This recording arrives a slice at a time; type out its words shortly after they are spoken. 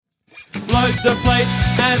load the plates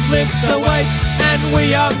and lift the weights, and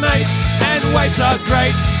we are mates, and weights are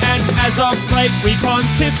great. And as of late, we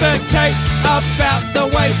pontificate about the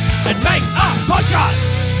weights and make a podcast.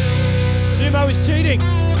 Sumo is cheating.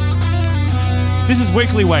 This is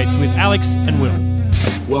Weekly Weights with Alex and Will.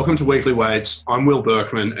 Welcome to Weekly Weights. I'm Will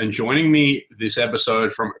Berkman, and joining me this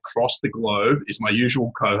episode from across the globe is my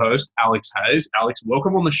usual co-host, Alex Hayes. Alex,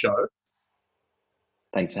 welcome on the show.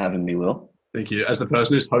 Thanks for having me, Will. Thank you. As the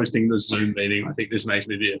person who's hosting the Zoom meeting, I think this makes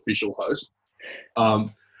me the official host.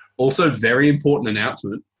 Also, very important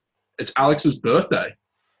announcement. It's Alex's birthday.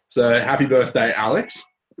 So happy birthday, Alex.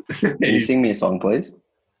 Can you sing me a song, please?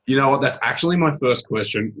 You know what? That's actually my first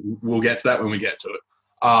question. We'll get to that when we get to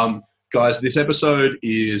it. Guys, this episode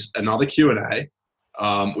is another Q&A.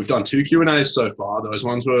 We've done 2 Q&As so far. Those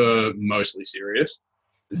ones were mostly serious.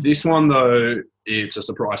 This one, though, it's a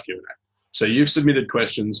surprise Q&A. So you've submitted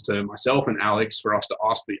questions to myself and Alex for us to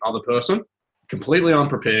ask the other person, completely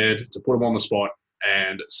unprepared, to put them on the spot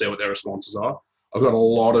and see what their responses are. I've got a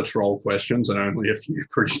lot of troll questions and only a few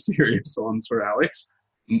pretty serious ones for Alex.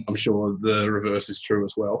 I'm sure the reverse is true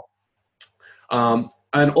as well.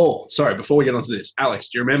 Sorry, before we get onto this, Alex,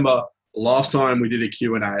 do you remember last time we did a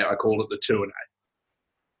Q&A, I called it the 2&A?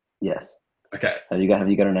 Yes. Okay. Have you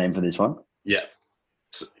got a name for this one? Yeah.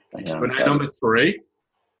 So, Okay, Q&A number 3,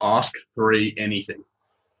 ask 3 anything.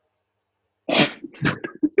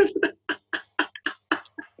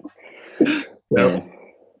 Yeah.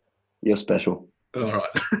 You're special. All right.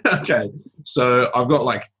 Okay. So I've got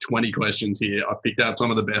like 20 questions here. I've picked out some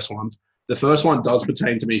of the best ones. The first one does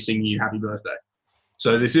pertain to me singing you happy birthday.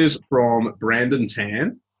 So this is from Brandon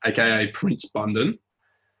Tan, aka Prince Bundan.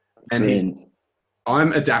 And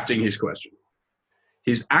I'm adapting his question.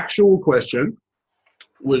 His actual question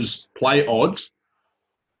was play odds,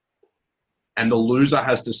 and the loser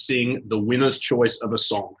has to sing the winner's choice of a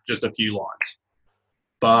song, just a few lines.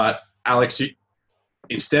 But Alex,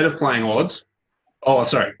 instead of playing odds,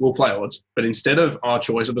 we'll play odds, but instead of our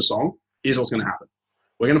choice of a song, here's what's going to happen.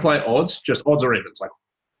 We're going to play odds, just odds or evens, like,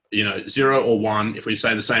 0 or 1. If we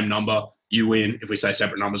say the same number, you win. If we say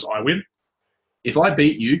separate numbers, I win. If I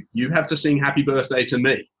beat you, you have to sing happy birthday to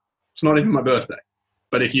me. It's not even my birthday.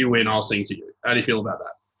 But if you win, I'll sing to you. How do you feel about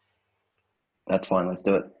that? That's fine. Let's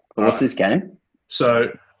do it. But what's this game?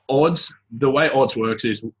 So odds, the way odds works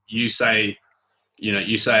is you say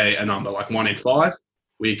a number like 1 in 5.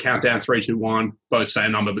 We count down 3, 2, 1. Both say a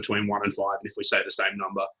number between 1 and 5. And if we say the same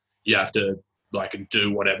number, you have to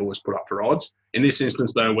do whatever was put up for odds. In this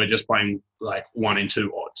instance, though, we're just playing like 1 in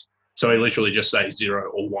 2 odds. So we literally just say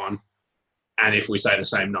 0 or 1. And if we say the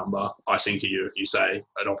same number, I sing to you. If you say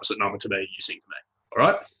an opposite number to me, you sing to me. All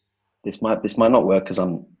right? This might not work because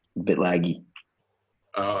I'm a bit laggy.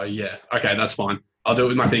 Yeah. Okay, that's fine. I'll do it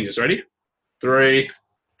with my fingers. Ready? 3,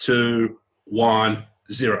 2, 1,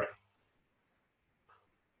 0.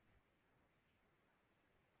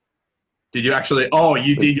 Did you actually? Oh,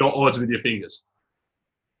 you did your odds with your fingers.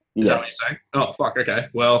 Is that what you're saying? Oh, fuck. Okay.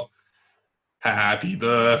 Well, happy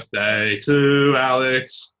birthday to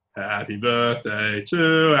Alex. Happy birthday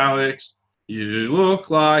to Alex. You look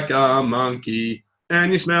like a monkey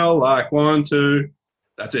and you smell like one too.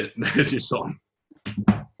 That's it. There's your song.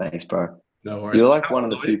 Thanks, bro. No worries. You're like one of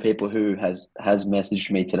the few people who has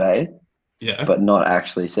messaged me today, yeah, but not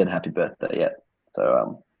actually said happy birthday yet.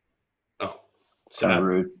 So so kind of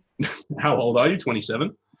rude. How old are you?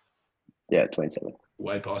 27? Yeah, 27.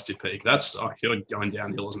 Way past your peak. You're going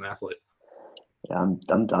downhill as an athlete. Yeah,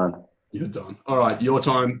 I'm done. You're done. All right, your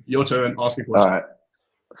time. Your turn. Ask a question. All right.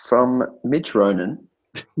 From Mitch Ronan.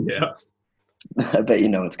 Yeah. I bet you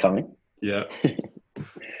know it's coming. Yeah.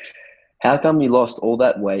 How come you lost all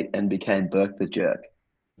that weight and became Burke the Jerk?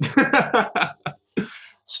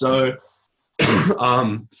 So,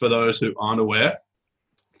 for those who aren't aware,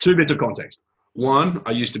 2 bits of context. 1,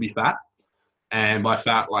 I used to be fat. And by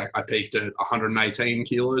fat, I peaked at 118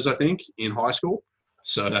 kilos, I think, in high school.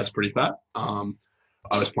 So that's pretty fat. I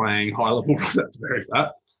was playing high level. That's very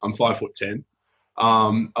fat. I'm 5'10".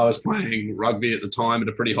 I was playing rugby at the time at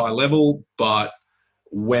a pretty high level, but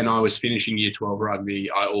when I was finishing year 12 rugby,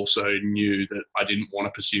 I also knew that I didn't want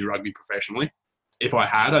to pursue rugby professionally. If I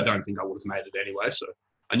had, I don't think I would have made it anyway. So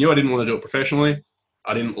I knew I didn't want to do it professionally.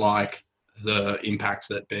 I didn't like the impact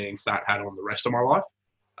that being fat had on the rest of my life.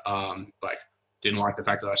 Didn't like the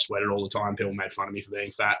fact that I sweated all the time. People made fun of me for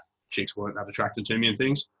being fat. Chicks weren't that attracted to me and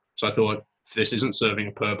things. So I thought, if this isn't serving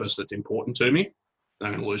a purpose that's important to me, then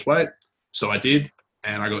I'm going to lose weight. So I did,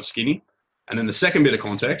 and I got skinny. And then the second bit of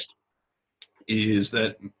context is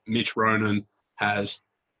that Mitch Ronan has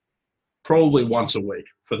probably once a week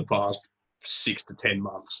for the past 6 to 10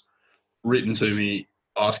 months written to me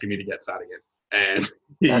asking me to get fat again. And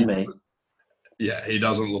he, And me. yeah, he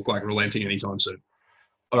doesn't look like relenting anytime soon.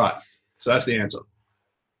 All right, so that's the answer.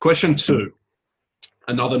 Question 2,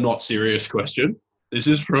 another not serious question. This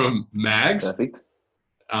is from Mags, Perfect.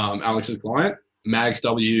 Alex's client,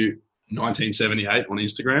 MagsW1978 on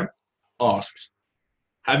Instagram, asks,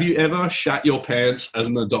 have you ever shat your pants as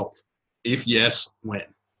an adult? If yes, when?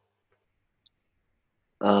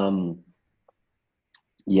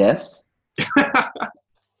 Yes.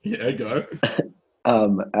 Yeah, go.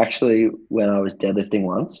 Actually, when I was deadlifting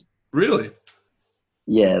once, Really?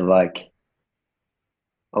 yeah, like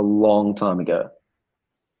a long time ago,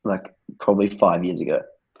 like probably 5 years ago,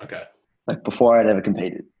 Okay. like before I'd ever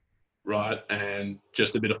competed. Right, and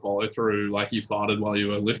just a bit of follow through, like you farted while you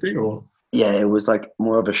were lifting, or? Yeah, it was like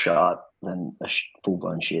more of a shot than a full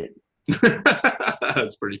blown shit.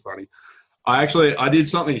 That's pretty funny. I did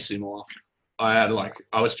something similar. I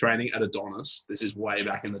was training at Adonis. This is way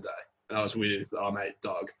back in the day. And I was with our mate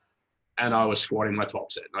Doug. And I was squatting my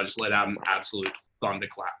top set. And I just let out an absolute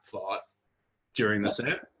thunderclap fart during the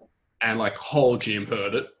set. And like whole gym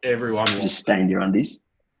heard it. Everyone Just lost it. stained your undies.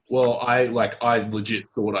 Well, I legit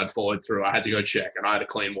thought I'd followed through. I had to go check and I had a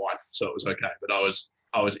clean wipe, so it was okay. But I was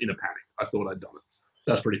in a panic. I thought I'd done it.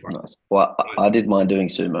 That's pretty funny. Nice. Well, I did mine doing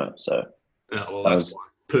sumo, so Yeah, well, that that's was fine.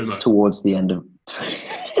 Puma. towards the end of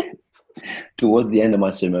my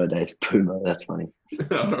sumo days. Puma, that's funny.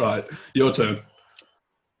 All right, your turn.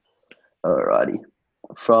 Alrighty.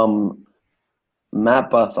 From Matt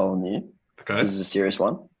Bartholomew, Okay. this is a serious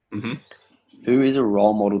one. Mm-hmm. Who is a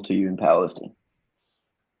role model to you in powerlifting?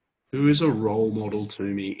 Who is a role model to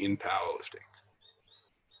me in powerlifting?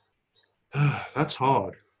 That's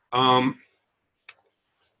hard.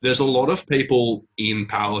 There's a lot of people in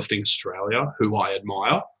Powerlifting Australia who I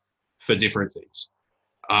admire for different things.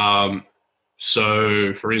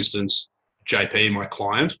 So, for instance, JP, my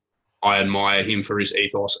client, I admire him for his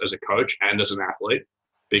ethos as a coach and as an athlete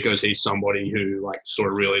because he's somebody who like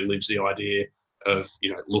sort of really lives the idea of,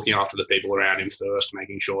 looking after the people around him first,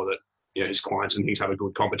 making sure that, his clients and things have a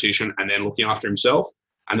good competition and then looking after himself.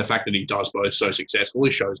 And the fact that he does both so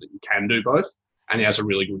successfully shows that you can do both and he has a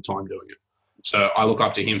really good time doing it. So I look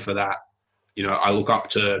up to him for that. I look up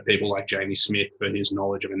to people like Jamie Smith for his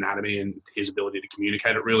knowledge of anatomy and his ability to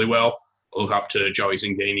communicate it really well. I look up to Joey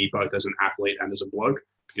Zingini, both as an athlete and as a bloke,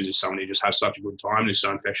 because he's someone who just has such a good time and is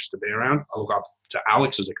so infectious to be around. I look up to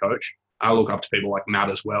Alex as a coach. I look up to people like Matt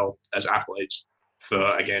as well as athletes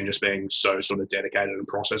for, again, just being so sort of dedicated and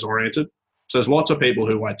process-oriented. So there's lots of people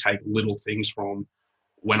who I take little things from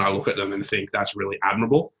when I look at them and think that's really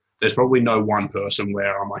admirable. There's probably no one person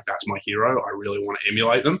where I'm like, that's my hero. I really want to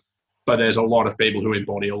emulate them. But there's a lot of people who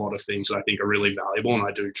embody a lot of things that I think are really valuable, and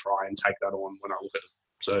I do try and take that on when I look at them.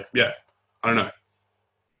 So, yeah, I don't know.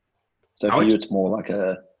 So for Alex? you, it's more like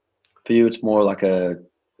a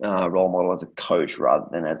role model as a coach rather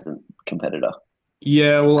than as a competitor.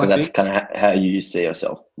 Yeah, well, I Because that's think... kind of how you see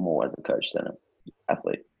yourself, more as a coach than an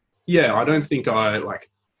athlete. Yeah, I don't think I, like...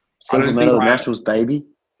 Silver medal of naturals, baby.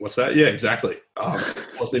 What's that? Yeah, exactly.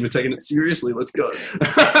 Wasn't even taking it seriously. Let's go.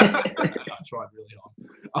 I tried really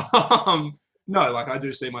hard. No, like I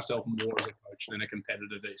do see myself more as a coach than a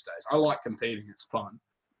competitor these days. I like competing. It's fun.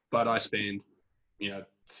 But I spend,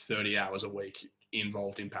 30 hours a week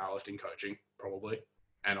involved in powerlifting coaching, probably.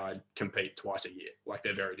 And I compete twice a year. Like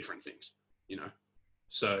they're very different things,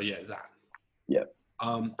 So, yeah, that. Yeah.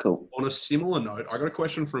 Cool. On a similar note, I got a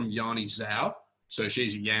question from Yanni Zhao. So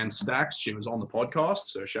she's Yan Stacks. She was on the podcast.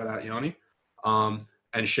 So shout out Yanni. And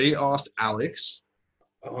she asked Alex,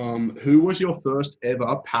 who was your first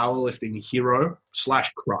ever powerlifting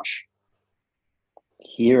hero/crush?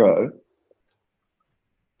 Hero.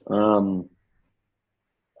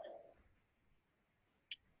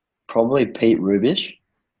 Probably Pete Rubish.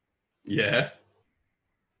 Yeah.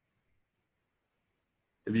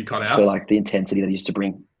 Have you cut out? For like the intensity that he used to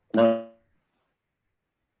bring. No,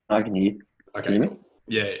 I can hear you. Okay. Can you hear me? Cool.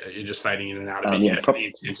 Yeah, you're just fading in and out a bit. For the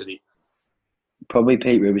intensity. Probably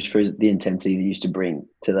Pete Rubish for the intensity he used to bring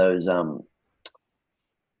to those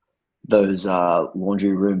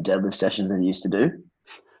laundry room deadlift sessions that he used to do.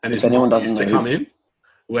 And if anyone doesn't know come in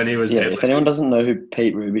when he was deadlifting. If anyone doesn't know who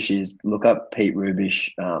Pete Rubish is, look up Pete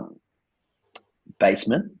Rubish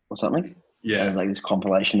basement or something. Yeah. And it's like this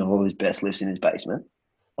compilation of all his best lifts in his basement.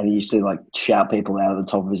 And he used to like shout people out of the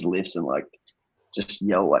top of his lifts and like just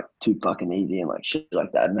yell like too fucking easy and like shit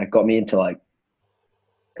like that. And that got me into like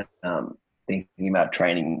thinking about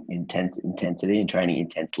training intensity and training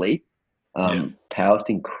intensely.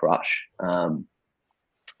 Powerlifting crush. God,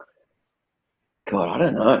 I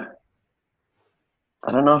don't know.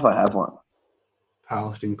 I don't know if I have one.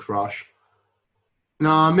 Powerlifting crush.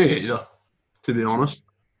 No, me either, to be honest.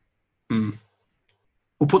 We'll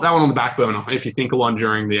put that one on the back burner. If you think of one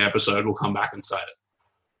during the episode, we'll come back and say it.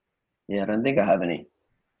 Yeah, I don't think I have any.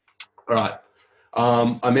 All right.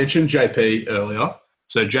 I mentioned JP earlier.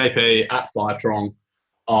 So JP at Fivetrong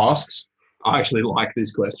asks, I actually like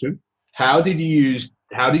this question. How did you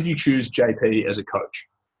choose JP as a coach?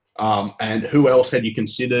 And who else had you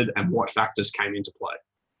considered and what factors came into play?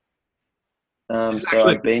 So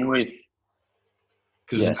I've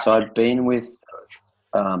been with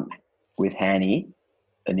Hanny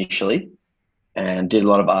initially, and did a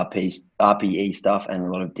lot of RPE stuff and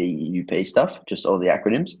a lot of DUP stuff, just all the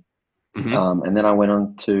acronyms. Mm-hmm. And then I went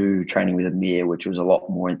on to training with Amir, which was a lot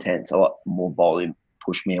more intense, a lot more volume,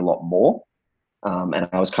 pushed me a lot more. And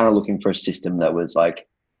I was kind of looking for a system that was like,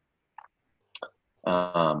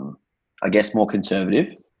 I guess, more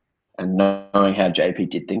conservative. And knowing how JP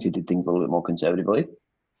did things, he did things a little bit more conservatively.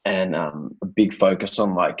 And a big focus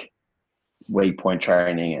on like weak point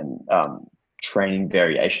training and training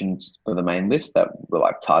variations for the main lifts that were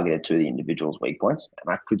like targeted to the individual's weak points.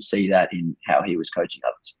 And I could see that in how he was coaching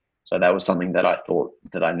others. So that was something that I thought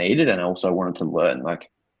that I needed, and I also wanted to learn like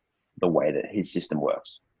the way that his system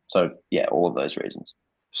works. So yeah, all of those reasons.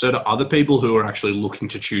 So to other people who are actually looking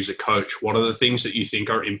to choose a coach, what are the things that you think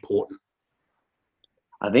are important?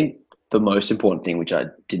 I think the most important thing, which I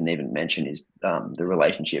didn't even mention, is the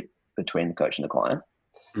relationship between the coach and the client.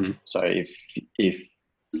 So if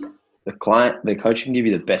the coach can give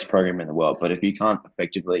you the best program in the world, but if you can't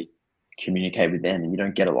effectively communicate with them and you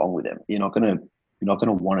don't get along with them, you're not gonna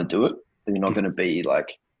want to do it. And you're not gonna be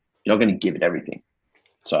like, you're not gonna give it everything.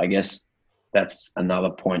 So I guess that's another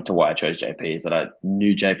point to why I chose JP, is that I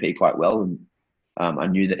knew JP quite well, and I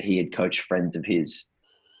knew that he had coached friends of his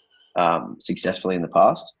successfully in the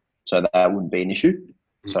past, so that wouldn't be an issue.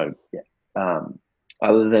 So yeah,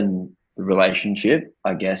 other than the relationship,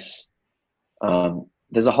 I guess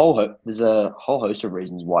there's a whole host of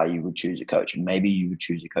reasons why you would choose a coach. Maybe you would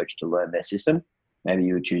choose a coach to learn their system. Maybe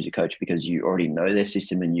you would choose a coach because you already know their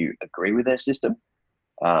system and you agree with their system.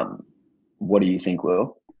 What do you think,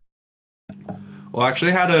 Will? Well, I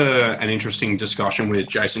actually had an interesting discussion with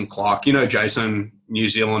Jason Clark. You know, Jason, New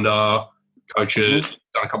Zealander, coaches,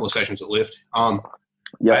 done a couple of sessions at Lift. I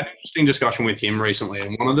had an interesting discussion with him recently,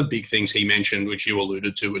 and one of the big things he mentioned, which you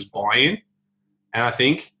alluded to, was buy-in. And I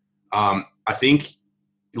think,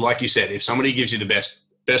 like you said, if somebody gives you the best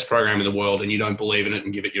program in the world and you don't believe in it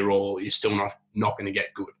and give it your all, you're still not going to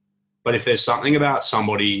get good. But if there's something about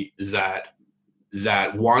somebody that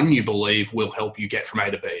one, you believe will help you get from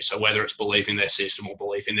A to B. So whether it's belief in their system or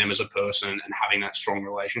belief in them as a person and having that strong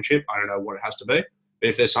relationship, I don't know what it has to be. But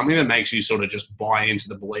if there's something that makes you sort of just buy into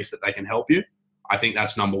the belief that they can help you, I think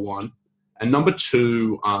that's number one. And number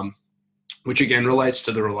two, which again relates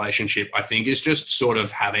to the relationship, I think is just sort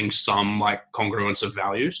of having some like congruence of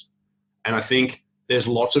values. And I think there's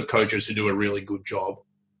lots of coaches who do a really good job,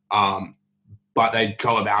 but they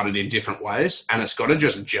go about it in different ways, and it's got to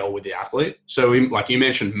just gel with the athlete. So like you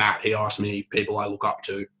mentioned, Matt, he asked me people I look up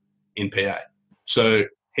to in PA. So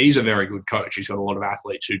he's a very good coach. He's got a lot of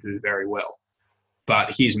athletes who do very well,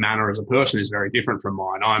 but his manner as a person is very different from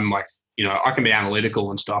mine. I'm like, you know, I can be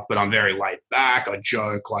analytical and stuff, but I'm very laid back. I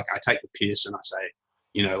joke, like I take the piss and I say,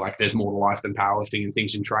 you know, like there's more to life than powerlifting and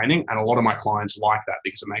things in training. And a lot of my clients like that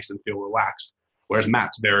because it makes them feel relaxed. Whereas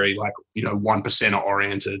Matt's very like, you know, 1%er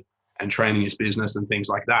oriented, and training is business and things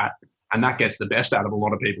like that. And that gets the best out of a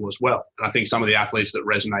lot of people as well. And I think some of the athletes that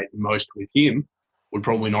resonate most with him would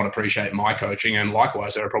probably not appreciate my coaching. And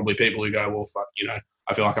likewise, there are probably people who go, well, fuck, you know,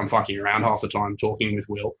 I feel like I'm fucking around half the time talking with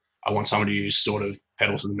Will. I want somebody who's sort of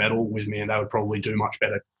pedal to the metal with me, and they would probably do much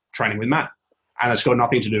better training with Matt. And it's got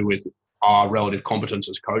nothing to do with our relative competence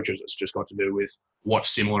as coaches. It's just got to do with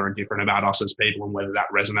what's similar and different about us as people and whether that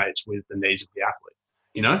resonates with the needs of the athlete,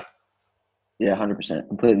 you know? Yeah, 100%.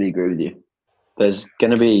 Completely agree with you. There's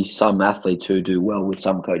going to be some athletes who do well with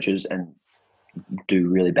some coaches and do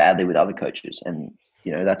really badly with other coaches. And,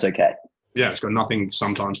 you know, that's okay. Yeah, it's got nothing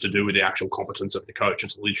sometimes to do with the actual competence of the coach.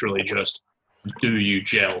 It's literally just, do you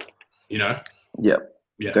gel, you know? Yeah.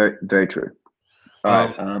 Very, very true. All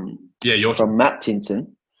right. You're from Matt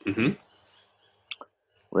Tinson. Mm-hmm.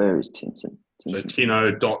 Where is Tinson? So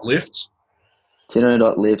Tino.lifts.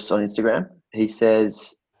 Tino.lifts on Instagram. He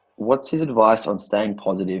says, what's his advice on staying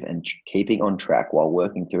positive and keeping on track while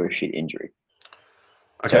working through a shit injury?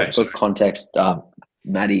 Okay. So for context,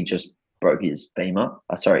 Matty just broke his femur.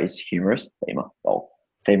 His humerus, femur. Oh,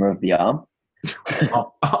 femur of the arm.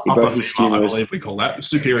 Upper femur, I believe we call that.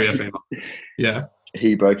 Superior femur. Yeah.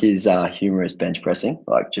 He broke his humerus bench pressing,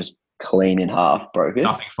 like just clean in half, broke it.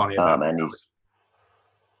 Nothing funny about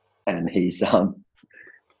and he's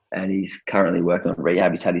and he's currently working on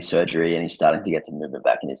rehab. He's had his surgery and he's starting to get some movement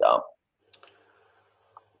back in his arm.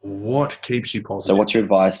 What keeps you positive? So what's your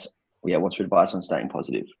advice? Yeah, what's your advice on staying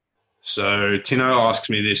positive? So Tino asks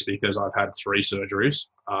me this because I've had 3 surgeries,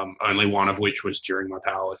 only one of which was during my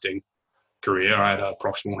powerlifting career. I had a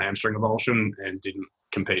proximal hamstring avulsion and didn't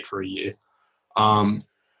compete for a year.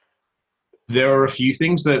 There are a few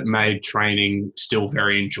things that made training still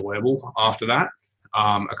very enjoyable after that.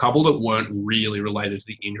 A couple that weren't really related to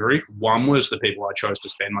the injury. One was the people I chose to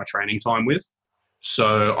spend my training time with.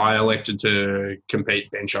 So I elected to compete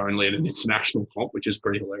bench only in an international comp, which is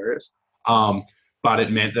pretty hilarious. But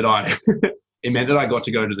it meant that I got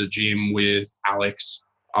to go to the gym with Alex,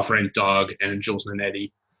 our friend Doug, and Jules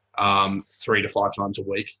Nanetti 3 to 5 times a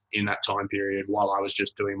week in that time period while I was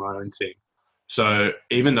just doing my own thing. So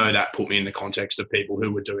even though that put me in the context of people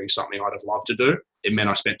who were doing something I'd have loved to do, it meant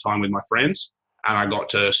I spent time with my friends and I got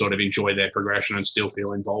to sort of enjoy their progression and still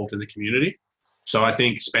feel involved in the community. So I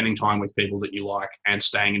think spending time with people that you like and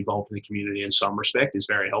staying involved in the community in some respect is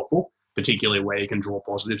very helpful, particularly where you can draw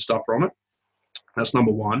positive stuff from it. That's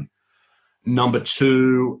number one. Number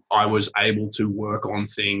two, I was able to work on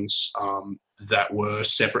things that were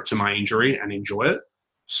separate to my injury and enjoy it.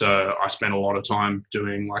 So I spent a lot of time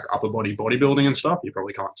doing like upper body bodybuilding and stuff. You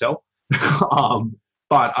probably can't tell.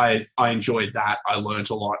 But I enjoyed that. I learned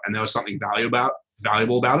a lot and there was something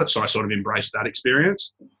valuable about it. So I sort of embraced that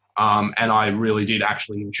experience. And I really did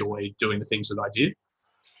actually enjoy doing the things that I did.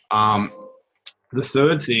 The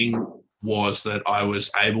third thing was that I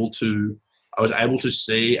was able to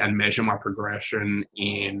see and measure my progression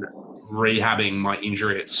in rehabbing my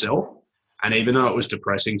injury itself. And even though it was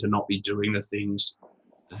depressing to not be doing the things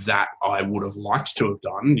that I would have liked to have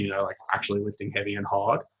done, like actually lifting heavy and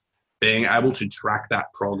hard, being able to track that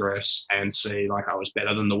progress and see like I was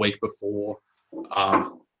better than the week before,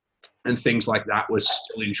 and things like that was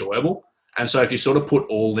still enjoyable. And so if you sort of put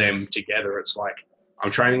all them together, it's like I'm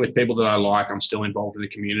training with people that I like, I'm still involved in the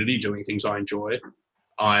community, doing things I enjoy.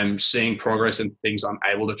 I'm seeing progress in things I'm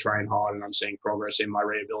able to train hard, and I'm seeing progress in my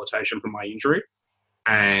rehabilitation from my injury.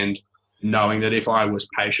 And knowing that if I was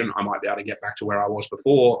patient, I might be able to get back to where I was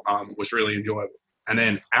before was really enjoyable. And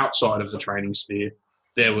then outside of the training sphere,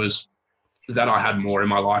 there was that I had more in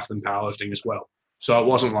my life than powerlifting as well. So it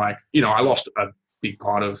wasn't like, I lost a big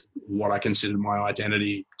part of what I considered my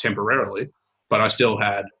identity temporarily, but I still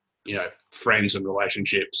had, friends and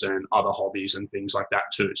relationships and other hobbies and things like that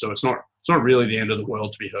too. So it's not really the end of the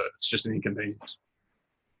world to be hurt. It's just an inconvenience.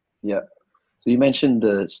 Yeah. So you mentioned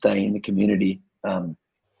staying in the community. And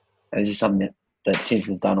this is something that Tins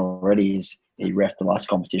has done already. Is he reffed the last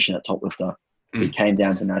competition at Top Lifter. He came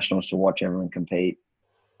down to nationals to watch everyone compete.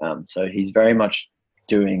 So he's very much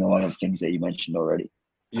doing a lot of things that you mentioned already.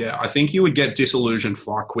 Yeah, I think you would get disillusioned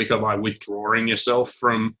far quicker by withdrawing yourself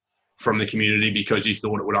from the community because you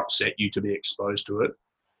thought it would upset you to be exposed to it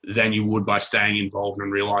than you would by staying involved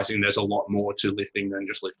and realizing there's a lot more to lifting than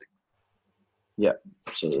just lifting. Yeah,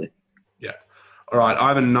 absolutely. Yeah. All right, I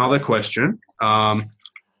have another question.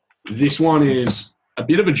 This one is a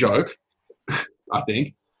bit of a joke, I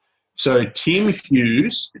think. So Tim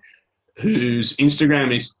Hughes, whose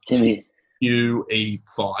Instagram is Timmy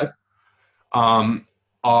TUE5,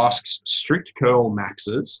 asks strict curl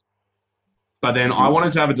maxes. But then I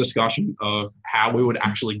wanted to have a discussion of how we would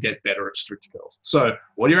actually get better at strict curls. So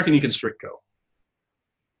what do you reckon you can strict curl?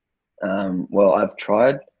 Well, I've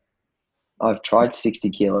tried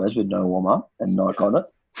 60 kilos with no warm up and not got it,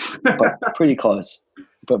 but pretty close.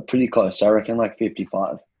 So I reckon like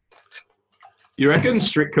 55. You reckon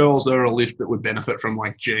strict curls are a lift that would benefit from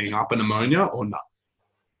like G'ing up an ammonia or not?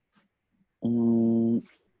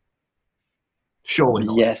 Surely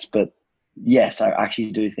not. Yes, I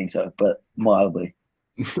actually do think so, but mildly.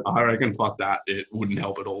 I reckon fuck that. It wouldn't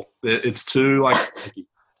help at all. It's too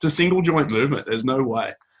it's a single joint movement. There's no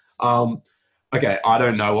way. Okay, I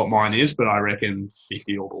don't know what mine is, but I reckon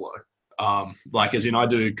 50 or below. As in I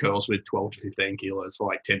do curls with 12 to 15 kilos for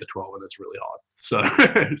like 10 to 12 and it's really hard.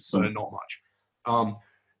 So not much.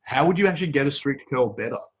 How would you actually get a strict curl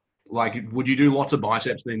better? Like, would you do lots of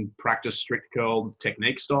biceps then practice strict curl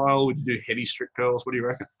technique style? Would you do heavy strict curls? What do you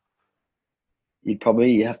reckon? You'd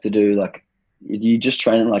probably have to do you just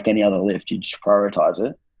train it like any other lift. You just prioritize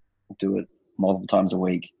it, do it multiple times a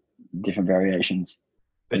week, different variations.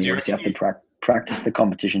 But you obviously have to practice the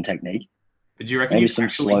competition technique. But do you reckon maybe some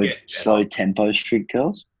slow tempo strict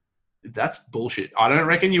curls? That's bullshit. I don't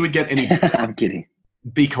reckon you would get any. I'm kidding.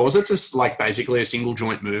 Because it's basically a single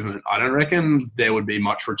joint movement. I don't reckon there would be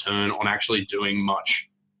much return on actually doing much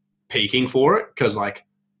peaking for it because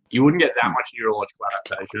you wouldn't get that much neurological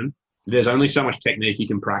adaptation. there's only so much technique you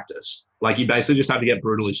can practice. Like you basically just have to get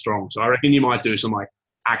brutally strong. So I reckon you might do some like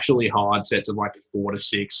actually hard sets of like 4 to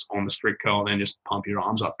 6 on the strict curl, and then just pump your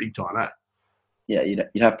arms up big time. Yeah, you'd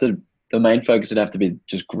have to. The main focus would have to be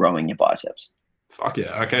just growing your biceps. Fuck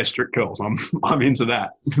yeah. Okay, strict curls. I'm into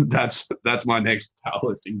that. That's my next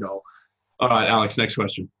powerlifting goal. All right, Alex, next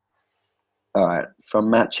question. All right, from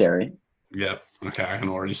Matt Cherry. Yeah. Okay, I can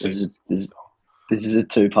already see. This is a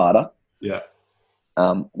two-parter. Yeah.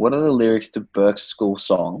 What are the lyrics to Burke's school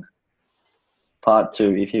song? Part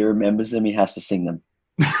 2, if he remembers them, he has to sing them.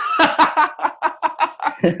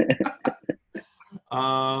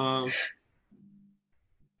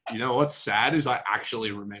 You know what's sad is I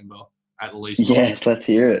actually remember at least. Yes, let's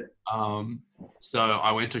hear it. So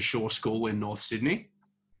I went to Shaw School in North Sydney,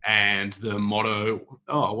 and the motto.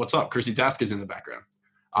 Oh, what's up? Chrissy Tasker's in the background.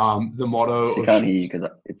 The motto. I can't hear you because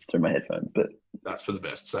it's through my headphones, but that's for the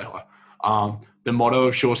best. Say hi. The motto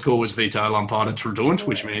of Shaw School was Vitae Lampada Tradunt,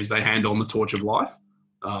 which means they hand on the torch of life.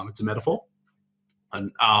 It's a metaphor.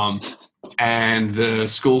 And the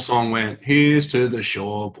school song went, here's to the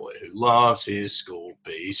Shaw boy who loves his school,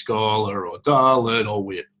 be scholar or dullard or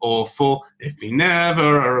wit or fool, if he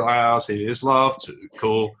never allows his love to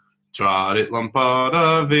cool, tradit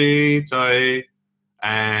lampada vitae.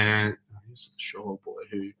 And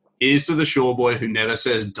here's to the Shaw boy who never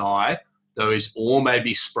says die, though his oar may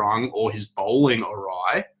be sprung or his bowling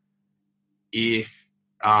awry, if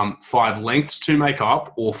 5 lengths to make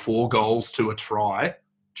up or 4 goals to a try,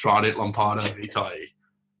 tradit lampada vitae.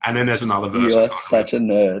 And then there's another verse. You're such a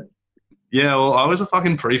nerd. Yeah, well, I was a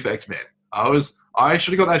fucking prefect, man. I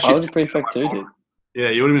should have got that shit. I was a prefect too, dude. Yeah,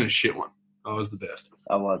 you would have been a shit one. I was the best.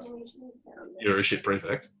 I was. You're a shit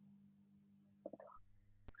prefect.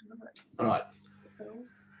 All right.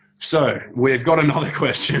 So we've got another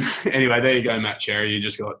question. Anyway, there you go, Matt Cherry. You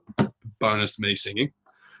just got bonus me singing.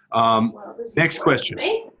 Next question.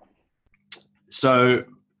 So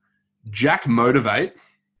Jack Motivate,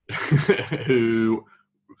 who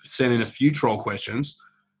sent in a few troll questions,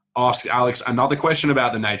 asked Alex another question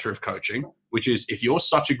about the nature of coaching, which is, if you're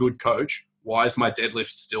such a good coach, why is my deadlift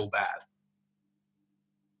still bad?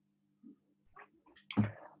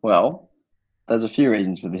 Well, there's a few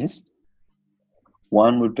reasons for this.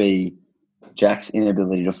 One would be Jack's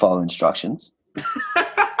inability to follow instructions.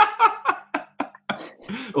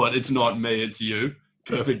 Well, it's not me, it's you.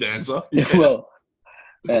 Perfect answer. Yeah. Well,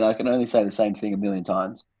 and I can only say the same thing a million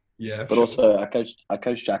times. Yeah. But also, I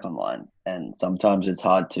coach Jack online, and sometimes it's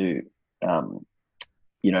hard to,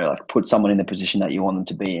 like put someone in the position that you want them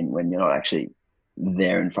to be in when you're not actually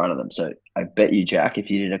there in front of them. So I bet you, Jack, if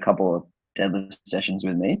you did a couple of deadlift sessions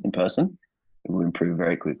with me in person, it would improve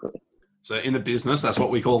very quickly. So in the business, that's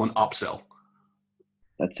what we call an upsell.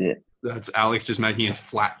 That's it. That's Alex just making a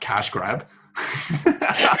flat cash grab.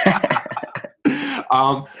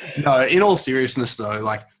 No, in all seriousness though,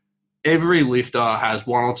 like every lifter has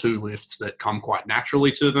 1 or 2 lifts that come quite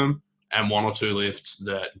naturally to them and 1 or 2 lifts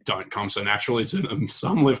that don't come so naturally to them.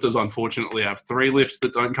 Some lifters unfortunately have 3 lifts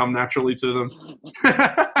that don't come naturally to them.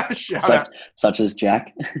 Such as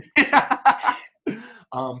Jack.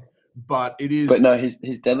 But it is. But no, his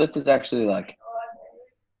deadlift was actually like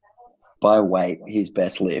by weight his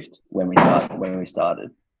best lift when we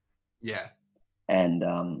started. Yeah. And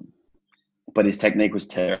but his technique was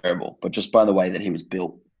terrible. But just by the way that he was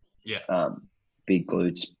built, big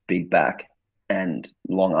glutes, big back, and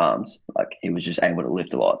long arms, like he was just able to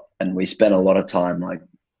lift a lot. And we spent a lot of time like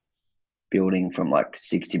building from like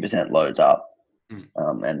 60% loads up.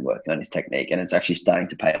 And working on his technique, and it's actually starting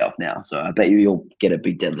to pay off now. So I bet you'll get a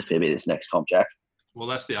big deadlift maybe this next comp, Jack. Well,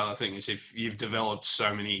 that's the other thing is if you've developed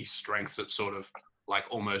so many strengths that sort of like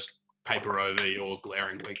almost paper over your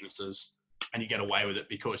glaring weaknesses, and you get away with it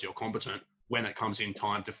because you're competent. When it comes in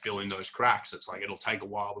time to fill in those cracks, it's like it'll take a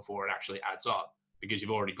while before it actually adds up because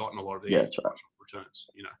you've already gotten a lot of the returns.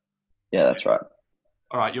 You know. Yeah, that's right.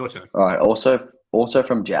 All right, your turn. All right. Also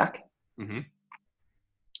from Jack. Mm-hmm.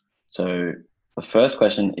 So. The first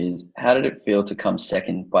question is, how did it feel to come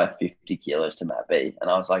second by 50 kilos to Matt B? And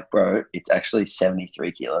I was like, bro, it's actually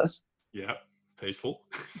 73 kilos. Yeah, peaceful.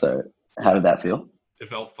 So how did that feel? It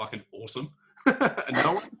felt fucking awesome.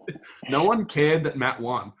 No one cared that Matt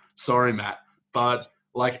won. Sorry, Matt. But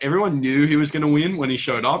like everyone knew he was going to win when he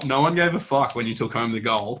showed up. No one gave a fuck when you took home the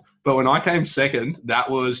gold. But when I came second, that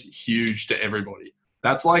was huge to everybody.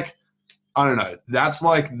 That's like, I don't know. That's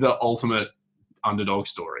like the ultimate underdog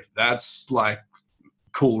story. That's like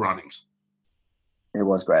cool runnings. It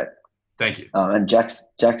was great. Thank you. And Jack's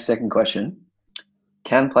second question: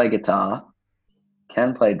 can play guitar,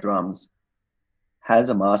 can play drums, has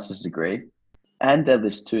a master's degree, and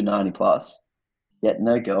deadlifts 290 plus, yet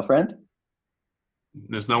no girlfriend.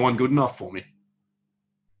 There's no one good enough for me.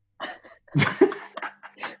 It's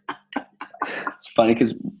funny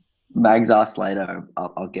because Mags asked later.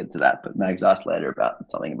 I'll get to that, but Mags asked later about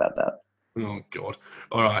something about that. Oh, God.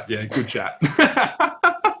 All right. Yeah, good chat.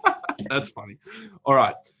 That's funny. All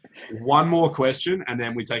right. One more question, and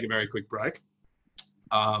then we take a very quick break.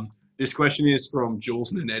 This question is from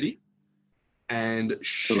Jules Nanetti. And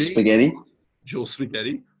Jules Spaghetti. Jules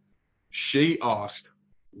Spaghetti. She asked,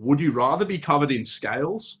 would you rather be covered in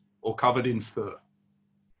scales or covered in fur?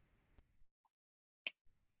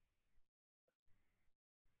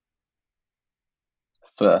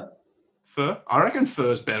 Fur. Fur? I reckon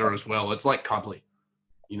fur's better as well. It's like cuddly,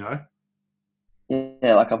 you know?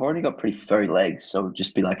 Yeah, like I've already got pretty furry legs, so it would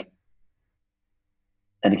just be like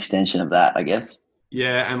an extension of that, I guess.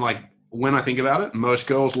 Yeah, and like when I think about it, most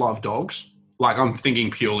girls love dogs. Like I'm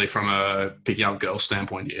thinking purely from a picking up girls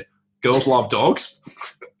standpoint here. Girls love dogs.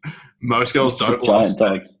 Most girls don't love giant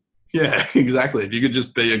dogs. Yeah, exactly. If you could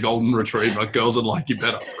just be a golden retriever, girls would like you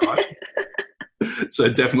better, right? So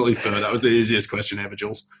definitely fur. That was the easiest question ever,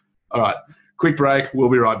 Jules. All right, quick break. We'll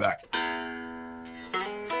be right back.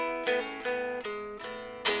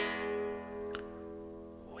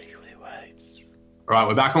 Weekly weights. All right,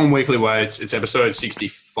 we're back on Weekly Weights. It's episode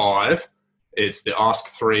 65. It's the Ask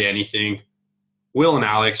 3 Anything. Will and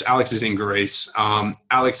Alex. Alex is in Greece.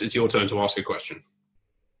 Alex, it's your turn to ask a question.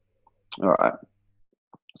 All right.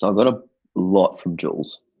 So I've got a lot from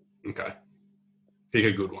Jules. Okay. Pick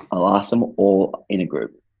a good one. I'll ask them all in a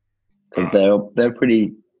group because they're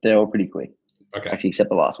all pretty quick. Okay. Actually, except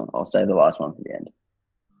the last one. I'll save the last one for the end.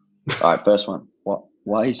 All right, first one.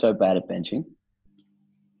 Why are you so bad at benching?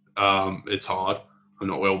 It's hard. I'm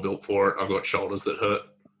not well built for it. I've got shoulders that hurt.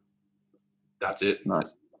 That's it.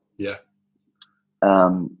 Nice. Yeah.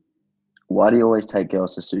 Why do you always take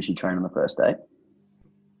girls to sushi train on the first day?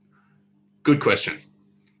 Good question.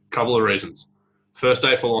 Couple of reasons. First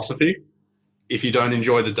day philosophy. If you don't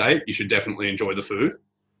enjoy the date, you should definitely enjoy the food.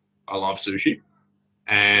 I love sushi.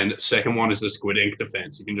 And second one is the squid ink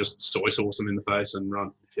defense. You can just soy sauce them in the face and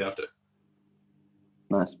run if you have to.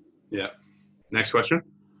 Nice. Yeah. Next question.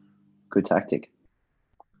 Good tactic.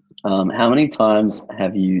 How many times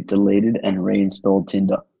have you deleted and reinstalled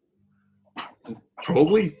Tinder?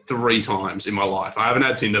 Probably 3 times in my life. I haven't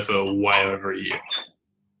had Tinder for way over a year.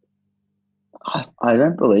 I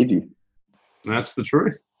don't believe you. That's the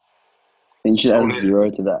truth. Then you should add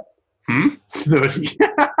 0 to that. 30.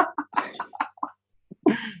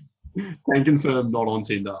 Can confirm not on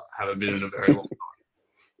Tinder. Haven't been in a very long time.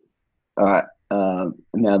 All right.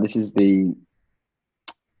 Now this is the...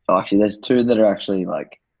 Oh, actually, there's 2 that are actually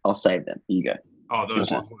like... I'll save them. You go. Oh,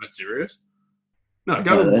 those ones weren't serious? No, No,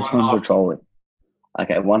 go to those one ones were half. trolling.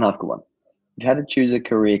 Okay, one half good one. If you had to choose a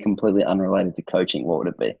career completely unrelated to coaching, what would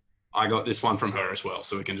it be? I got this one from her as well,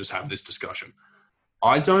 so we can just have this discussion.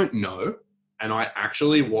 I don't know, and I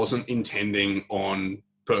actually wasn't intending on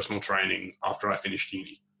personal training after I finished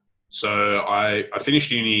uni. So I finished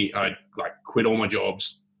uni, I quit all my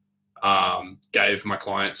jobs, gave my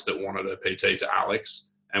clients that wanted a PT to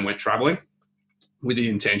Alex and went traveling with the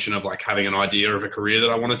intention of having an idea of a career that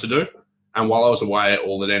I wanted to do. And while I was away,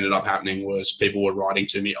 all that ended up happening was people were writing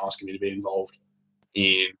to me, asking me to be involved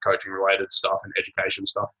in coaching related stuff and education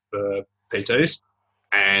stuff for PTs.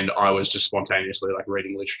 And I was just spontaneously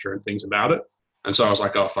reading literature and things about it. And so I was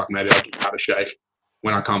like, oh, fuck, maybe I'll give that a shake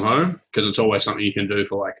when I come home, because it's always something you can do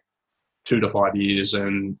for 2 to 5 years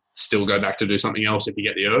and still go back to do something else if you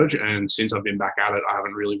get the urge. And since I've been back at it, I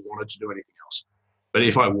haven't really wanted to do anything else. But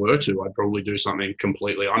if I were to, I'd probably do something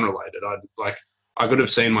completely unrelated. I could have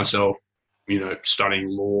seen myself, studying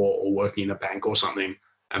law or working in a bank or something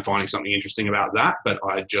and finding something interesting about that. But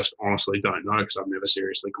I just honestly don't know because I've never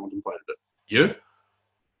seriously contemplated it. You?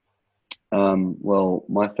 Well,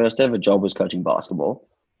 my first ever job was coaching basketball.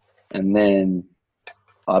 And then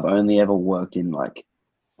I've only ever worked in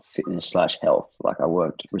fitness/health. I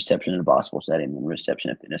worked reception in a basketball stadium and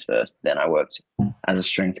reception at Fitness First. Then I worked as a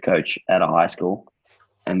strength coach at a high school,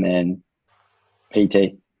 and then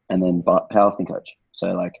PT, and then powerlifting coach.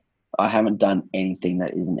 So I haven't done anything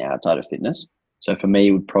that isn't outside of fitness. So for me,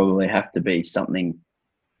 it would probably have to be something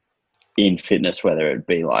in fitness, whether it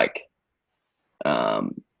be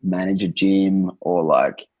manage a gym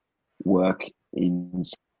or work in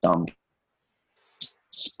some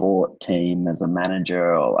sport team as a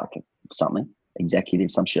manager or something,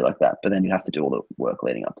 executive, some shit like that. But then you'd have to do all the work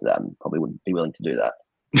leading up to that and probably wouldn't be willing to do that.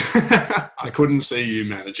 I couldn't see you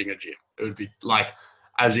managing a gym. It would be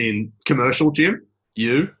as in commercial gym,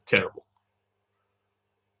 terrible.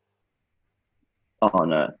 Oh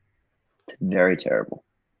no, it's very terrible.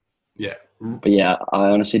 Yeah. But yeah, I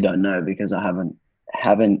honestly don't know because I haven't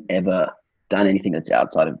haven't ever done anything that's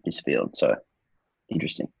outside of this field. So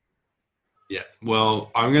interesting. Yeah.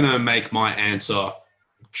 Well, I'm going to make my answer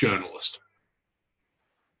journalist.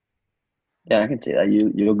 Yeah, I can see that.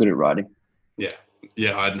 You're good at writing. Yeah.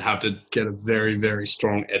 Yeah, I'd have to get a very, very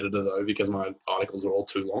strong editor though, because my articles are all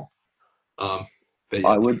too long. But yeah,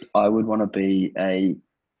 I would want to be a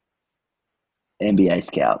NBA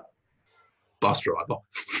scout. bus driver.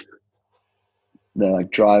 They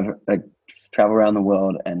travel around the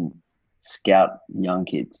world and scout young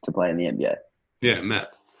kids to play in the NBA. Yeah,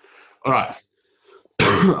 Matt. All right.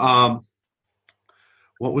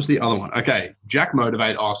 What was the other one? Okay, Jack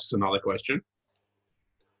Motivate asks another question.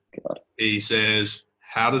 God. He says,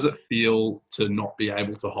 how does it feel to not be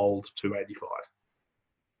able to hold 285?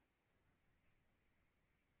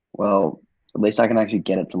 Well, at least I can actually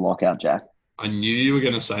get it to lock out, Jack. I knew you were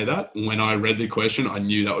going to say that. When I read the question, I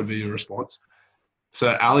knew that would be your response.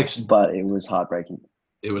 So, Alex, But it was heartbreaking.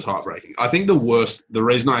 it was heartbreaking. I think the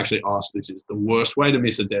reason I actually asked this is the worst way to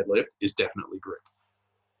miss a deadlift is definitely grip.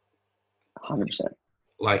 100%.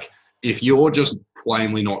 Like, if you're just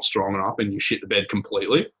plainly not strong enough and you shit the bed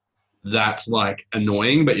completely, that's like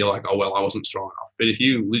annoying, but you're like, oh, well, I wasn't strong enough. But if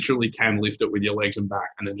you literally can lift it with your legs and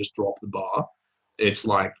back and then just drop the bar, it's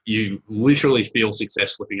like you literally feel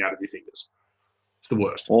success slipping out of your fingers. It's the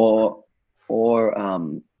worst. Or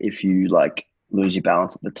if you like lose your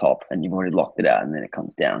balance at the top and you've already locked it out and then it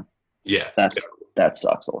comes down. Yeah. That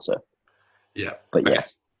sucks also. Yeah. But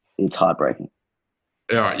yes, it's heartbreaking.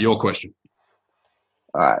 All right, your question.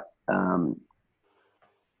 All right.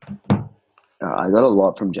 I got a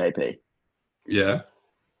lot from JP. Yeah.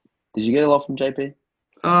 Did you get a lot from JP?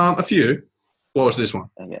 A few. What was this one?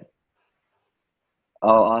 Okay.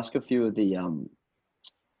 I'll ask a few of the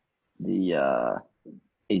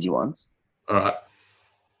easy ones. All right.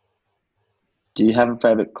 Do you have a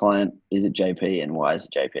favorite client? Is it JP, and why is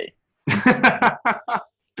it JP?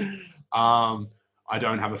 I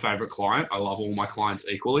don't have a favorite client. I love all my clients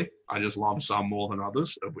equally. I just love some more than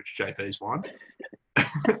others, of which JP is fine.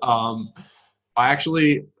 I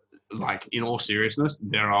actually, like, in all seriousness,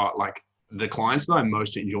 there are like the clients that I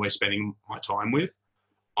most enjoy spending my time with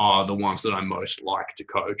are the ones that I most like to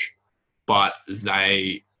coach, but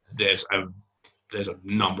there's a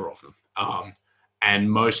number of them. And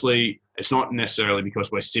mostly it's not necessarily because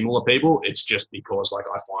we're similar people. It's just because like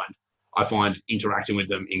I find interacting with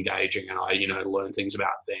them engaging, and I, learn things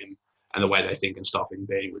about them and the way they think and stuff in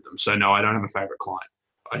being with them. So no, I don't have a favorite client.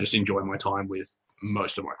 I just enjoy my time with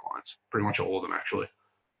most of my clients, pretty much all of them actually.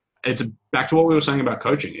 It's back to what we were saying about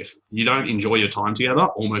coaching. If you don't enjoy your time together,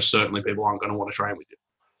 almost certainly people aren't going to want to train with you.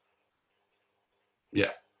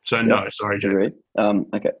 Yeah. So yep. No, sorry, Jake. Agreed.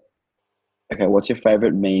 Okay. What's your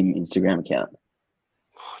favorite meme Instagram account?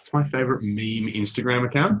 What's my favorite meme Instagram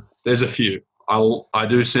account? There's a few. I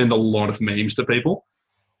do send a lot of memes to people.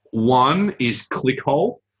 One is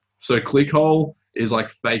Clickhole. So Clickhole is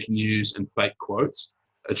like fake news and fake quotes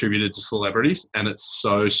attributed to celebrities, and it's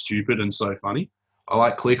so stupid and so funny. I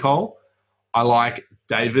like Clickhole. I like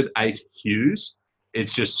David 8 Hughes.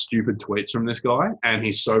 It's just stupid tweets from this guy, and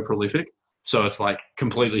he's so prolific. So it's like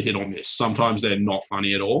completely hit or miss. Sometimes they're not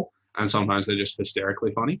funny at all, and sometimes they're just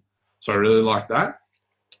hysterically funny. So I really like that.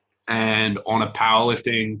 And on a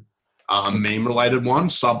powerlifting meme-related one,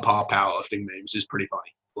 subpar powerlifting memes is pretty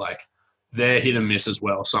funny. Like, they're hit and miss as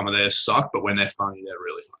well. Some of theirs suck, but when they're funny, they're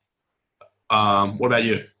really funny. What about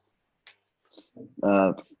you?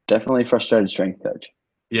 Definitely Frustrated Strength Coach.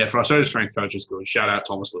 Yeah, Frustrated Strength Coach is good. Shout out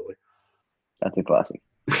Thomas Lilly. That's a classic.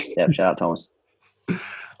 Yeah, shout out Thomas.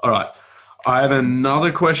 All right. I have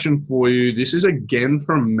another question for you. This is again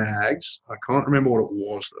from Mags. I can't remember what it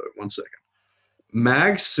was, though. 1 second.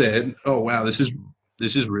 Mags said, oh, wow, this is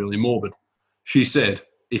really morbid. She said,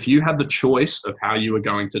 if you had the choice of how you were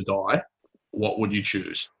going to die, what would you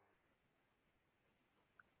choose?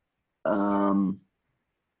 Well,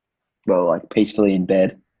 like peacefully in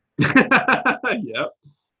bed. Yeah.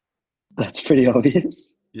 That's pretty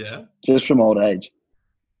obvious. Yeah. Just from old age.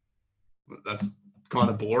 That's kind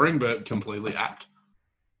of boring, but completely apt.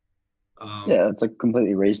 Yeah, that's like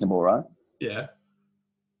completely reasonable, right? Yeah.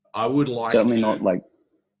 I would like certainly not like.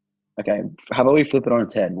 Okay, how about we flip it on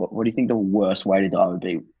its head? What do you think the worst way to die would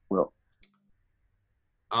be, Will?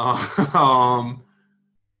 I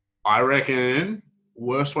reckon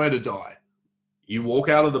worst way to die. You walk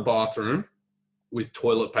out of the bathroom with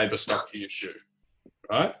toilet paper stuck to your shoe,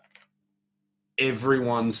 right?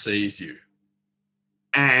 Everyone sees you.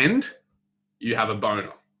 And you have a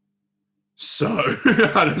boner. So,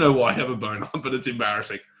 I don't know why you have a boner, but it's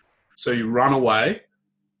embarrassing. So you run away,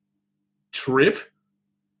 trip,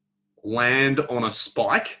 land on a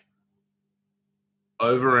spike,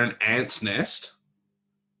 over an ant's nest.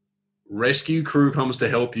 Rescue crew comes to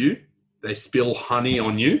help you. They spill honey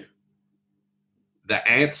on you. The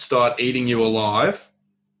ants start eating you alive.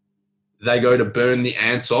 They go to burn the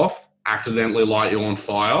ants off, accidentally light you on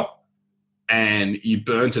fire, and you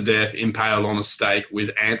burn to death impaled on a stake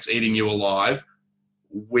with ants eating you alive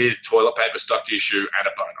with toilet paper stuck to your shoe and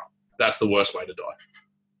a boner. That's the worst way to die.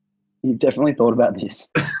 You've definitely thought about this.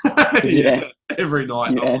 Yeah, every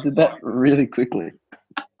night. You answered that really quickly.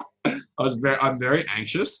 I'm very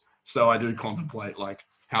anxious, so I do contemplate like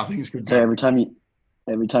how things could So go. every time you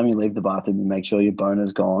leave the bathroom, you make sure your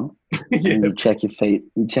boner's gone. Yeah. And you check your feet.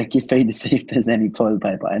 You check your feet to see if there's any toilet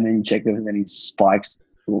paper, and then you check if there's any spikes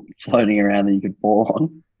floating around that you could fall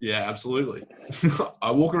on. Yeah, absolutely. I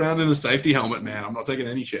walk around in a safety helmet, man. I'm not taking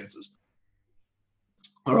any chances.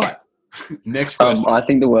 All right. Next question. I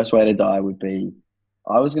think the worst way to die would be,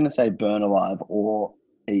 I was going to say burn alive or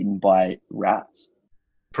eaten by rats.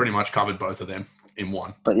 Pretty much covered both of them in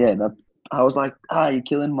one. But yeah, I was like, you're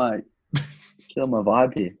killing my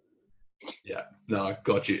vibe here. Yeah. No, I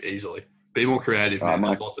got you easily. Be more creative, man.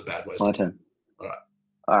 There's lots of bad ways. My turn.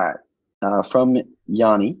 All right. From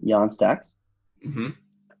Yarn Stacks. Mm-hmm.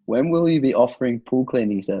 When will you be offering pool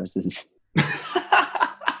cleaning services?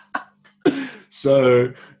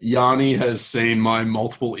 So Yanni has seen my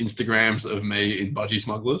multiple Instagrams of me in Budgie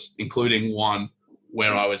Smugglers, including one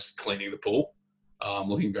where I was cleaning the pool,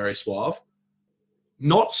 looking very suave.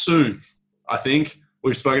 Not soon. I think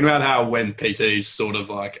we've spoken about how when PTs sort of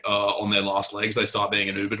like on their last legs, they start being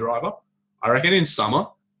an Uber driver. I reckon in summer,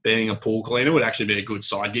 being a pool cleaner would actually be a good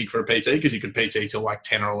side gig for a PT because you could PT till like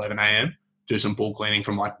 10 or 11 a.m., do some pool cleaning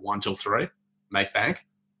from like 1 till 3, make bank.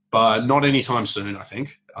 But not anytime soon, I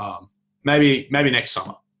think. Maybe next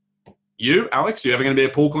summer. You, Alex, you ever going to be a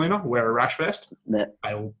pool cleaner? Wear a rash vest?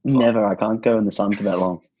 Never. I can't go in the sun for that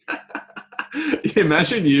long.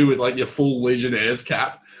 Imagine you with like your full Legionnaires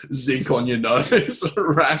cap, zinc on your nose,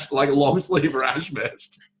 rash, like long sleeve rash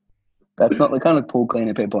vest. That's not the kind of pool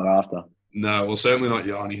cleaner people are after. No, well, certainly not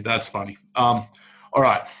Yanni. That's funny. All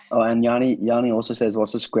right. Oh, and Yanni also says,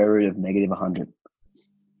 what's the square root of negative 100?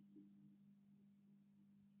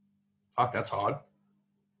 Fuck, that's hard.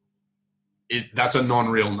 That's a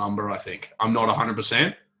non-real number, I think. I'm not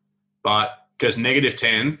 100%, but because negative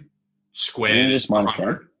 10 squared is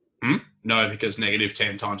 100. No, because negative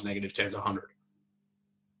 10 times negative 10 is 100.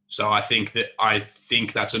 So I think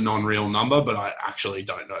that's a non-real number, but I actually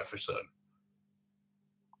don't know for certain.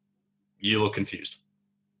 You look confused.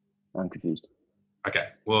 I'm confused. Okay.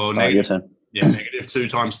 Well, your turn. Yeah, negative 2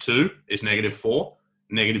 times 2 is negative 4.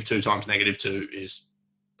 Negative 2 times negative 2 is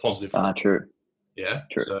positive 4. True. Yeah.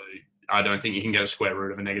 True. So I don't think you can get a square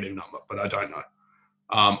root of a negative number, but I don't know.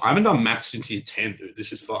 I haven't done maths since year 10, dude.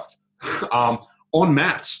 This is fucked. On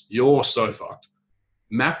maths, you're so fucked.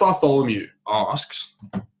 Matt Bartholomew asks,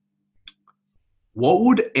 what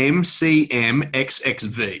would MCMXXV?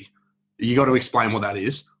 You got to explain what that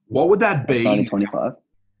is. What would that be? It's 1925.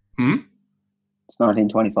 It's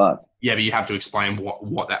 1925. Yeah, but you have to explain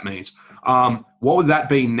what that means. What would that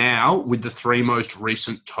be now with the 3 most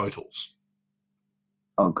recent totals?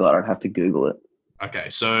 Oh, God, I'd have to Google it. Okay,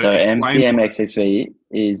 so MCMXXV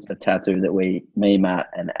is a tattoo that me, Matt,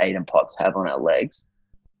 and Aiden Potts have on our legs.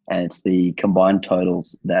 And it's the combined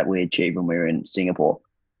totals that we achieved when we were in Singapore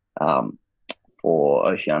for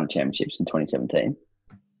Oceania Championships in 2017.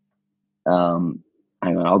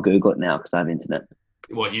 Hang on, I'll Google it now because I have internet.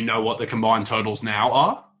 What, you know what the combined totals now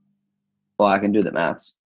are? Well, I can do the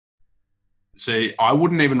maths. See, I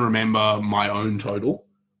wouldn't even remember my own total,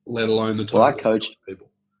 let alone the total. Well,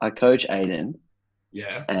 I coach Aiden.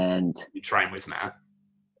 Yeah. And you train with Matt.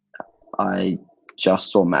 I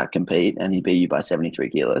just saw Matt compete and he beat you by 73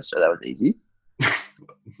 kilos, so that was easy.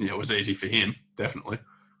 Yeah, it was easy for him, definitely.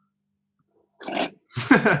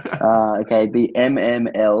 Okay, it'd be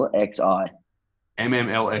MMLXI.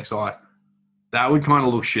 MMLXI. That would kind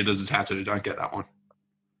of look shit as a tattoo. Don't get that one.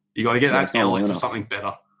 You got to get that L into something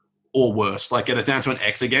better or worse. Like get it down to an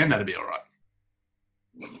X again. That'd be all right.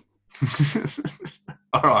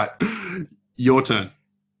 All right. Your turn.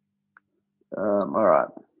 All right.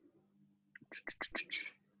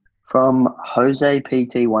 From Jose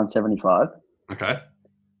PT 175. Okay.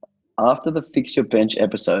 After the Fix Your Bench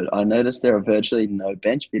episode, I noticed there are virtually no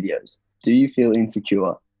bench videos. Do you feel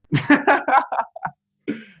insecure?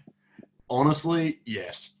 Honestly,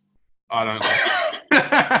 yes. I don't like it.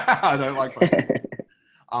 I don't like it.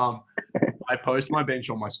 I post my bench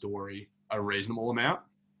on my story a reasonable amount,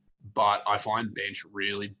 but I find bench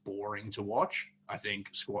really boring to watch. I think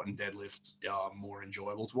squat and deadlift are more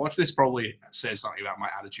enjoyable to watch. This probably says something about my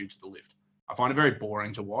attitude to the lift. I find it very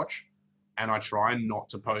boring to watch. and I try not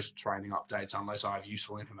to post training updates unless I have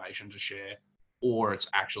useful information to share or it's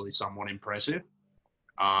actually somewhat impressive.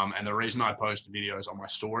 And the reason I post videos on my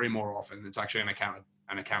story more often, it's actually an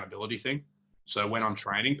accountability thing. So when I'm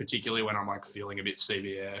training, particularly when I'm like feeling a bit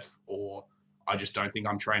CBF or I just don't think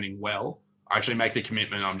I'm training well, I actually make the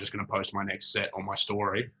commitment I'm just going to post my next set on my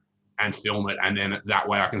story and film it. And then that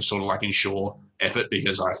way I can sort of like ensure effort,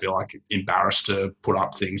 because I feel like embarrassed to put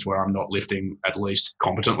up things where I'm not lifting at least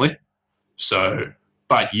competently. So,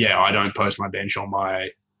 but yeah, I don't post my bench on my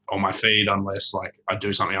feed unless like I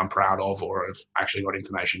do something I'm proud of or have actually got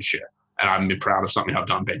information to share. And I'm proud of something I've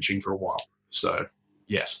done benching for a while. So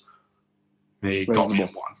yes, he got me on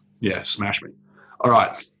one. Yeah, smash me. All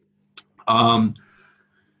right.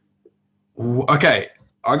 Okay,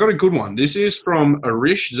 I got a good one. This is from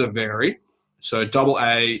Arish Zaveri. So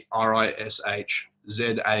ARISHZAVERI.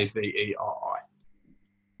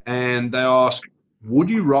 And they ask,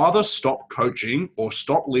 would you rather stop coaching or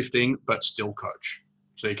stop lifting but still coach?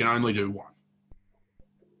 So you can only do one.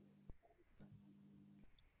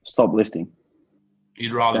 Stop lifting.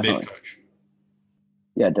 You'd rather Definitely. be a coach.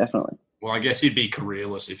 Yeah, definitely. Well, I guess you'd be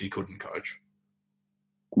careerless if you couldn't coach.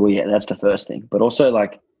 Well, yeah, that's the first thing. But also,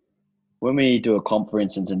 like, when we do a comp, for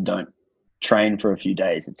instance, and don't train for a few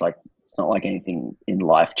days, it's like, it's not like anything in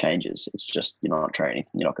life changes. It's just you're not training,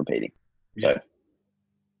 you're not competing. Yeah. So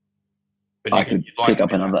But I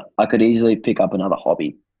could easily pick up another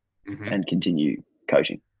hobby and continue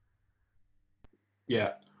coaching.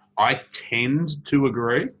 Yeah, I tend to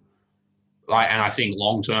agree. And I think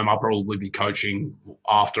long term, I'll probably be coaching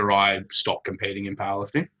after I stop competing in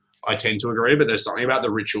powerlifting. I tend to agree, but there's something about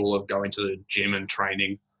the ritual of going to the gym and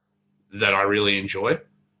training that I really enjoy.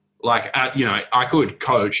 Like, I could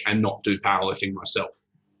coach and not do powerlifting myself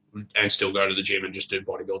and still go to the gym and just do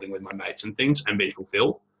bodybuilding with my mates and things and be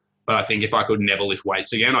fulfilled. But I think if I could never lift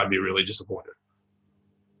weights again, I'd be really disappointed.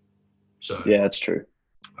 So yeah, that's true.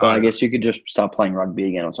 But I guess you could just start playing rugby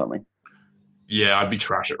again or something. Yeah, I'd be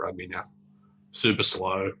trash at rugby now. Super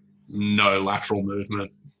slow, no lateral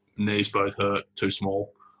movement, knees both hurt, too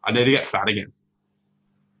small. I need to get fat again.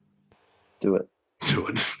 Do it.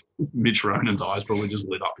 Mitch Ronan's eyes probably just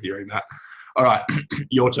lit up hearing that. All right,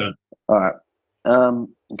 your turn. All right.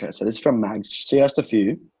 Okay, so this is from Mags. She asked a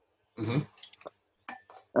few.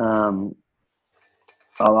 I'll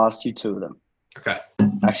ask you two of them. Okay.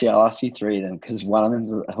 Actually, I'll ask you three of them because one of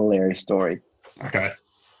them's a hilarious story. Okay.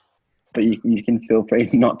 But you can feel free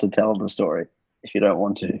not to tell the story if you don't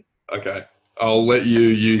want to. Okay. I'll let you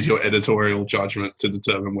use your editorial judgment to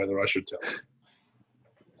determine whether I should tell.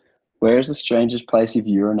 Where is the strangest place you've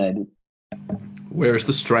urinated? Where is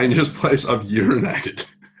the strangest place I've urinated?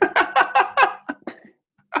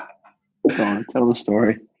 Go on, tell the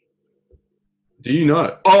story. Do you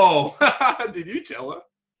know? Oh, did you tell her?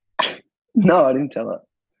 No, I didn't tell her.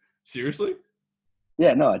 Seriously?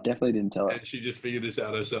 Yeah, no, I definitely didn't tell her. And she just figured this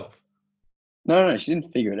out herself. No, she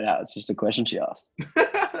didn't figure it out. It's just a question she asked.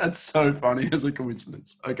 That's so funny as a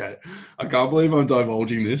coincidence. Okay. I can't believe I'm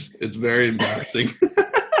divulging this. It's very embarrassing.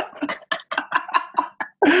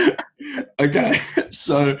 Okay.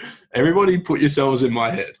 So everybody put yourselves in my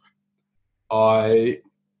head. I've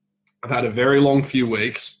had a very long few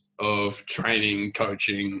weeks of training,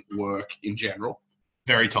 coaching, work in general.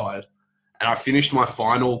 Very tired. And I finished my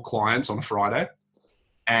final clients on Friday.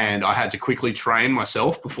 And I had to quickly train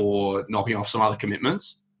myself before knocking off some other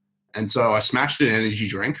commitments. And so I smashed an energy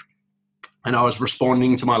drink and I was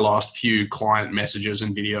responding to my last few client messages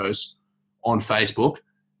and videos on Facebook.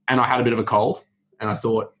 And I had a bit of a cold and I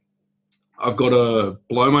thought, I've got to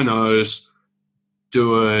blow my nose,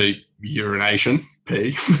 do a urination,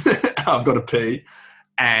 pee. I've got to pee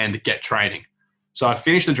and get training. So I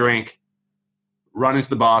finished the drink, run into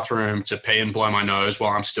the bathroom to pee and blow my nose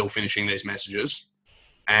while I'm still finishing these messages.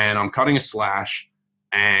 And I'm cutting a slash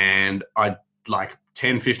and I like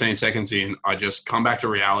 10, 15 seconds in, I just come back to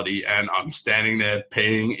reality and I'm standing there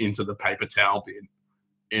peeing into the paper towel bin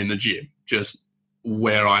in the gym, just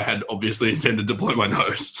where I had obviously intended to blow my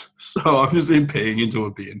nose. So I've just been peeing into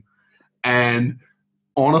a bin. And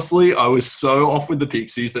honestly, I was so off with the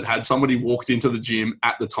pixies that had somebody walked into the gym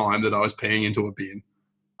at the time that I was peeing into a bin,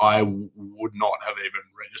 I would not have even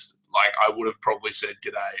registered. Like, I would have probably said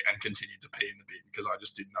g'day and continued to pee in the bin because I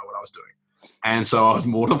just didn't know what I was doing. And so I was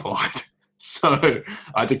mortified. So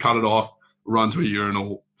I had to cut it off, run to a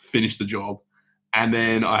urinal, finish the job. And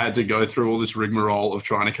then I had to go through all this rigmarole of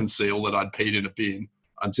trying to conceal that I'd peed in a bin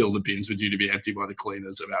until the bins were due to be empty by the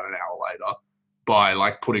cleaners about an hour later by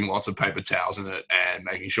like putting lots of paper towels in it and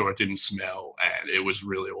making sure it didn't smell. And it was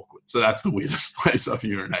really awkward. So that's the weirdest place I've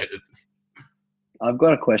urinated. I've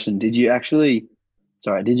got a question. Did you actually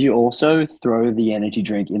Sorry, did you also throw the energy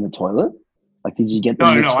drink in the toilet? Like, did you get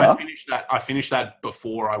them No, mixed I up? finished that. I finished that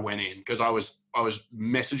before I went in because I was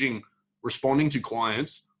responding to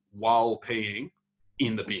clients while peeing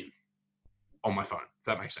in the bin on my phone. If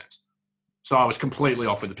that makes sense. So I was completely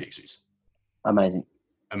off with the Pixies. Amazing.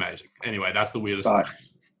 Anyway, that's the weirdest Right.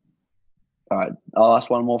 thing. All right, I'll ask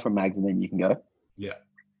one more from Mags and then you can go. Yeah.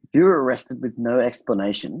 If you were arrested with no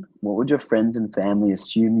explanation, what would your friends and family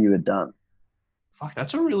assume you had done? Fuck,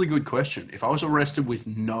 that's a really good question. If I was arrested with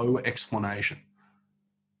no explanation,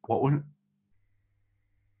 what would...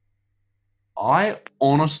 I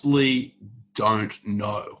honestly don't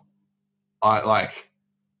know. I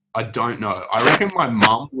don't know. I reckon my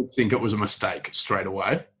mum would think it was a mistake straight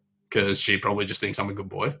away because she probably just thinks I'm a good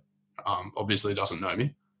boy. Obviously doesn't know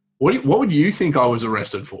me. What would you think I was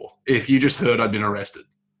arrested for if you just heard I'd been arrested?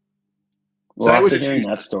 Well, after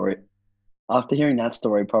hearing that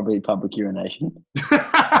story, probably public urination.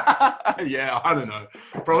 Yeah, I don't know.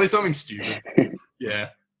 Probably something stupid. Yeah.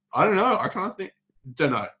 I don't know. I can't think.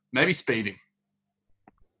 Don't know. Maybe speeding.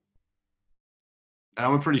 And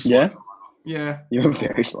I'm a pretty slow driver. Yeah. You're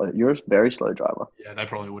very slow. You're a very slow driver. Yeah, they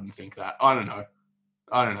probably wouldn't think that. I don't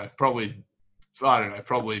know. Probably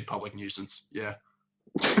public nuisance. Yeah.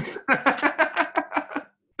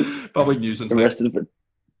 Public nuisance.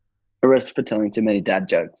 Arrested for telling too many dad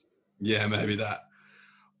jokes. Yeah, maybe that.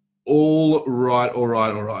 All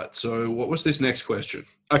right. So what was this next question?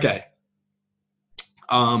 Okay.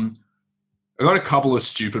 I got a couple of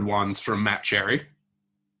stupid ones from Matt Cherry,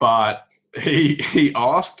 but he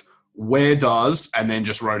asked, where does, and then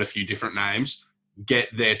just wrote a few different names, get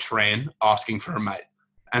their tren asking for a mate.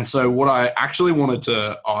 And so what I actually wanted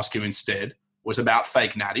to ask you instead was about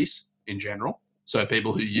fake natties in general. So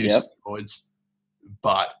people who use steroids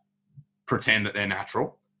but pretend that they're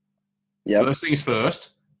natural. Yep. First things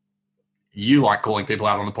first, you like calling people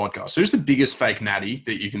out on the podcast. Who's the biggest fake natty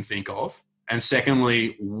that you can think of? And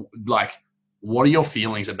secondly, like, what are your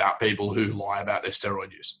feelings about people who lie about their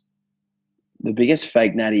steroid use? The biggest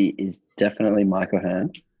fake natty is definitely Michael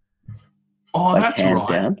Hearn. Oh, like, that's right.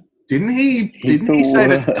 Down. Didn't he say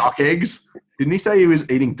that duck eggs? Didn't he say he was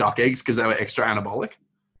eating duck eggs because they were extra anabolic?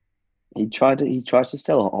 He tried to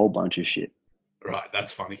sell a whole bunch of shit. Right,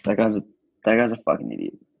 that's funny. That guy's a fucking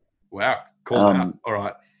idiot. Wow, cool. Out. All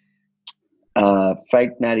right.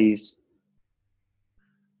 Fake natties.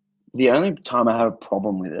 The only time I have a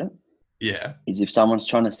problem with it, is if someone's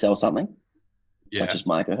trying to sell something, such as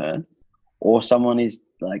Michael Hearn, or someone is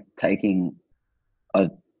like taking a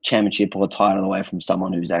championship or a title away from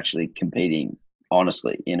someone who's actually competing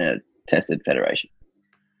honestly in a tested federation.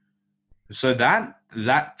 So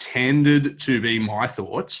that tended to be my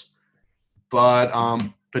thoughts, but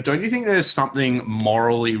don't you think there's something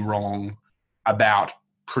morally wrong about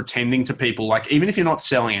pretending to people, like even if you're not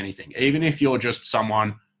selling anything, even if you're just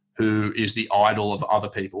someone who is the idol of other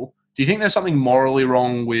people, do you think there's something morally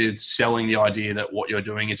wrong with selling the idea that what you're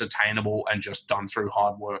doing is attainable and just done through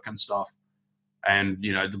hard work and stuff and,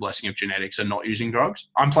 you know, the blessing of genetics and not using drugs?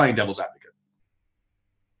 I'm playing devil's advocate.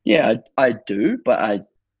 Yeah, I do, but I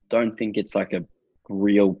don't think it's like a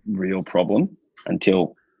real problem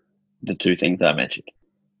until the two things that I mentioned.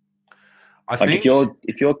 I think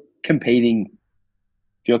if you're competing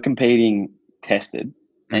tested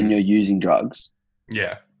and you're using drugs,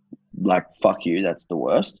 like fuck you, that's the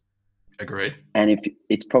worst. Agreed. And if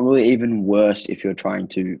it's probably even worse if you're trying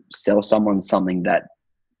to sell someone something that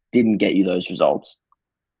didn't get you those results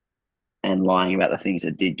and lying about the things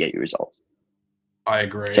that did get you results. I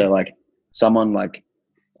agree. So like someone like,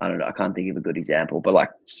 I don't know, I can't think of a good example, but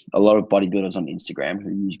like a lot of bodybuilders on Instagram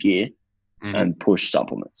who use gear and push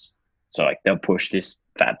supplements. So like they'll push this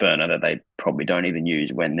fat burner that they probably don't even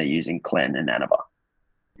use when they're using Clen and Anavar.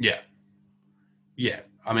 Yeah. Yeah.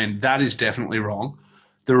 I mean, that is definitely wrong.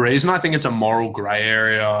 The reason I think it's a moral gray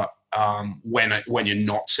area when you're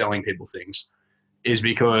not selling people things is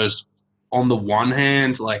because on the one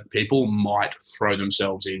hand, like people might throw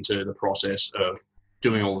themselves into the process of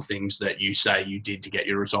doing all the things that you say you did to get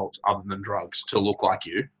your results other than drugs to look like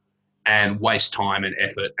you and waste time and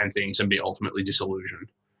effort and things and be ultimately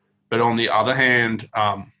disillusioned. But on the other hand,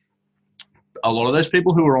 a lot of those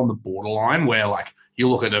people who are on the borderline where like you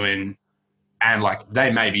look at them and like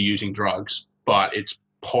they may be using drugs, but it's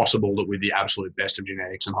possible that with the absolute best of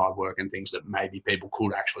genetics and hard work and things that maybe people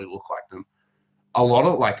could actually look like them. A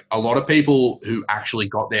lot of people who actually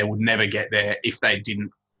got there would never get there if they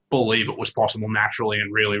didn't believe it was possible naturally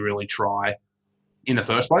and really, really try in the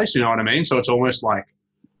first place. You know what I mean? So it's almost like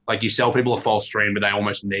you sell people a false dream, but they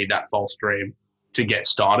almost need that false dream to get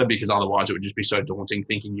started because otherwise it would just be so daunting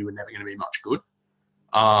thinking you were never going to be much good.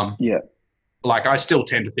 like I still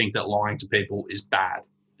tend to think that lying to people is bad.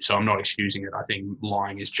 So I'm not excusing it. I think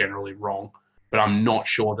lying is generally wrong, but I'm not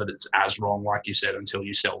sure that it's as wrong, like you said, until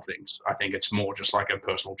you sell things. I think it's more just like a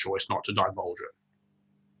personal choice not to divulge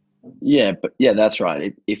it. Yeah, but yeah, that's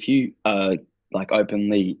right. If you are like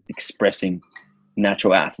openly expressing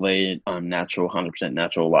natural athlete, natural, 100%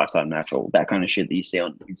 natural, lifetime natural, that kind of shit that you see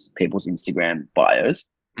on people's Instagram bios,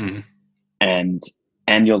 Mm.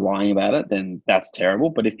 and you're lying about it, then that's terrible.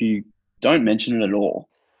 But if you don't mention it at all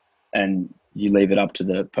and you leave it up to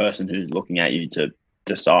the person who's looking at you to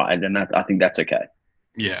decide, then I think that's okay.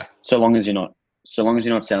 Yeah. So long as you're not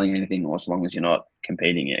selling anything, or so long as you're not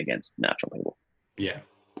competing against natural people. Yeah.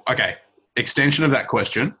 Okay. Extension of that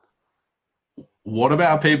question. What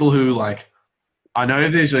about people who like, I know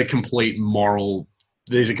there's a completely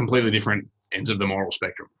different ends of the moral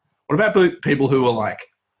spectrum. What about people who are like,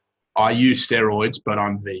 I use steroids, but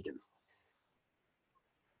I'm vegan?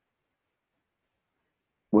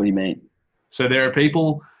 What do you mean? So there are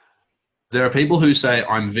people who say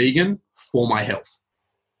I'm vegan for my health,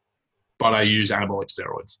 but I use anabolic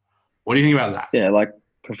steroids. What do you think about that? Yeah, like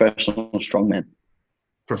professional strongmen.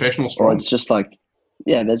 Professional Or strong. it's just like,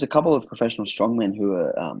 yeah, there's a couple of professional strongmen who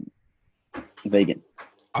are vegan.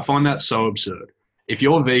 I find that so absurd. If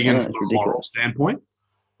you're vegan Yeah, from it's a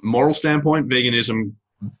moral standpoint, veganism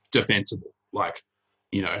defensible. Like,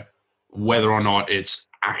 you know, whether or not it's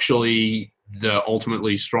actually the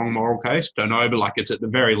ultimately strong moral case, don't know, but like it's at the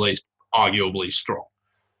very least arguably strong.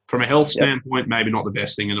 From a health standpoint, maybe not the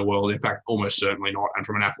best thing in the world. In fact, almost certainly not. And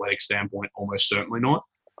from an athletic standpoint, almost certainly not.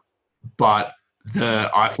 But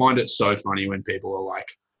I find it so funny when people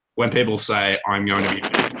say, I'm going to be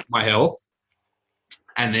vegan for my health,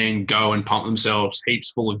 and then go and pump themselves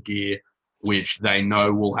heaps full of gear, which they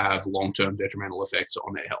know will have long-term detrimental effects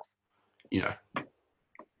on their health. You know.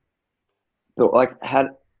 But like,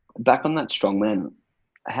 back on that strongman,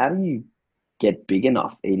 how do you get big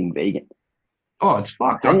enough eating vegan? Oh, it's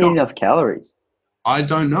fucked. How do you eat enough calories? I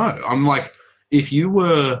don't know. I'm like, if you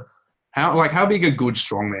were, how big a good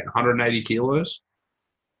strongman? 180 kilos?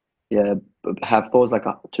 Yeah, Thor's like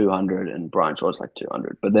 200 and Brian Shaw's like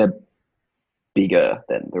 200, but they're bigger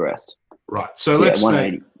than the rest. Right. So let's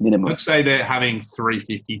 180 minimum. Let's say they're having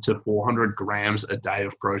 350 to 400 grams a day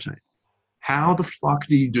of protein. How the fuck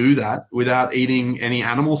do you do that without eating any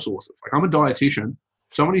animal sources? Like, I'm a dietitian.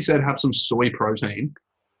 If somebody said have some soy protein,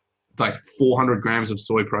 like 400 grams of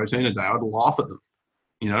soy protein a day, I'd laugh at them,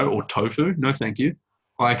 you know, or tofu. No, thank you.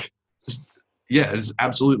 Like, yeah, it's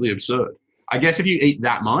absolutely absurd. I guess if you eat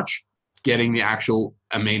that much, getting the actual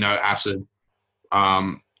amino acid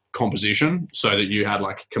composition so that you had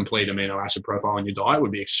like complete amino acid profile in your diet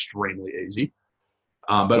would be extremely easy.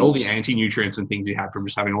 But all the anti-nutrients and things you had from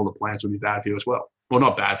just having all the plants would be bad for you as well. Well,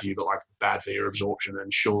 not bad for you, but like bad for your absorption,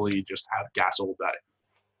 and surely you just have gas all day.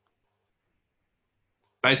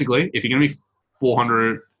 Basically, if you're going to be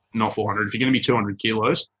 400, not 400, if you're going to be 200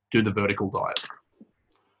 kilos, do the vertical diet.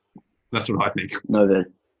 That's what I think.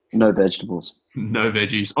 No vegetables. No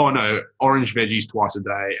veggies. Oh, no, orange veggies twice a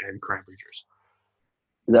day and cranberry juice.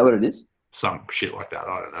 Is that what it is? Some shit like that.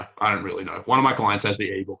 I don't know. I don't really know. One of my clients has the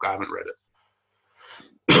ebook. I haven't read it.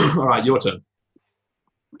 All right, your turn.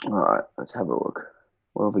 All right, let's have a look.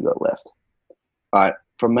 What have we got left? All right,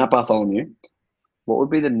 from Matt Bartholomew, what would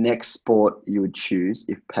be the next sport you would choose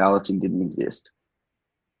if powerlifting didn't exist?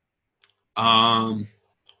 Possibly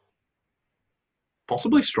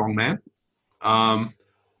strongman. I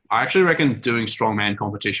actually reckon doing strongman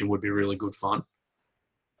competition would be really good fun.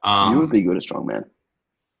 You would be good at strongman.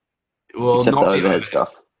 Well, except not the overhead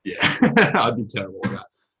stuff. Yeah, I'd be terrible at that.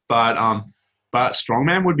 But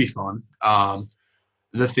strongman would be fun.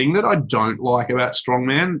 The thing that I don't like about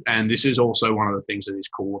strongman, and this is also one of the things that is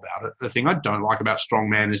cool about it, the thing I don't like about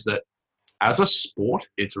strongman is that as a sport,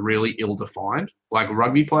 it's really ill-defined. Like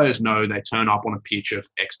rugby players know they turn up on a pitch of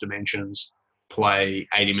X dimensions, play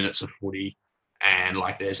 80 minutes of footy, and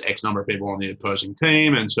like there's X number of people on the opposing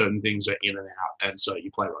team, and certain things are in and out, and so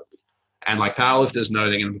you play rugby. And like powerlifters know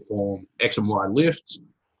they're going to perform X and Y lifts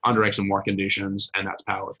under X and Y conditions, and that's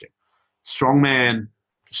powerlifting. Strongman,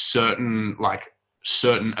 certain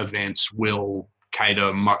events will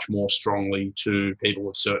cater much more strongly to people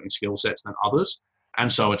with certain skill sets than others.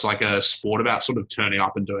 And so it's like a sport about sort of turning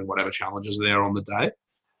up and doing whatever challenges are there on the day.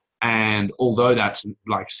 And although that's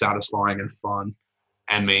like satisfying and fun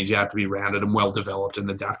and means you have to be rounded and well developed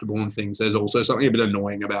and adaptable and things, there's also something a bit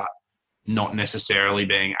annoying about not necessarily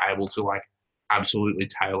being able to like absolutely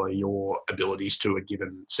tailor your abilities to a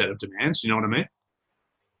given set of demands. You know what I mean?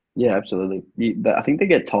 Yeah, absolutely. I think they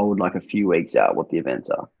get told like a few weeks out what the events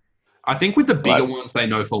are. I think with the bigger ones, they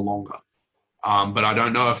know for longer. But I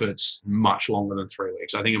don't know if it's much longer than 3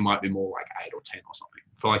 weeks. I think it might be more like 8 or 10 or something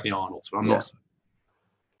for like the Arnolds, but I'm not.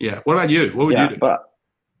 Yeah. What about you? What would you do?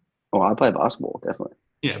 I play basketball, definitely.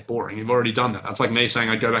 Yeah, boring. You've already done that. That's like me saying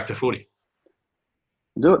I'd go back to footy.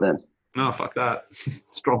 Do it then. No, fuck that.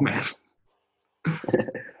 Strong man.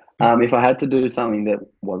 If I had to do something that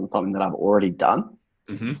wasn't something that I've already done,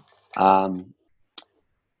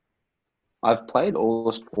 I've played all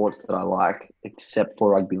the sports that I like except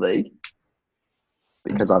for rugby league,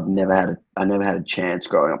 because I never had a chance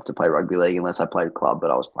growing up to play rugby league unless I played club,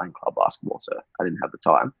 but I was playing club basketball, so I didn't have the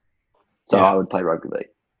time. So I would play rugby league.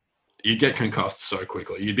 You'd get concussed so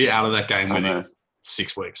quickly. You'd be out of that game within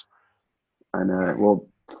 6 weeks. I know. Well,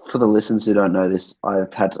 for the listeners who don't know this, I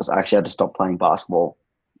actually had to stop playing basketball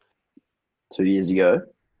 2 years ago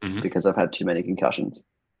because I've had too many concussions.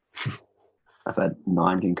 I've had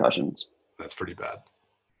 9 concussions. That's pretty bad.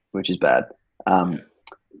 Which is bad.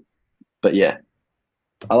 But yeah,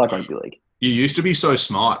 I like rugby league. You used to be so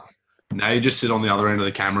smart. Now you just sit on the other end of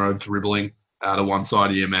the camera, dribbling out of one side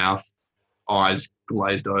of your mouth, eyes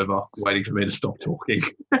glazed over, waiting for me to stop talking.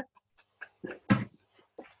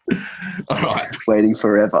 All right. Waiting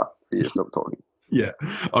forever for you to stop talking. Yeah.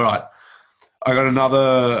 All right. I got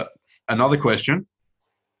another question.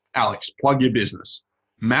 Alex, plug your business.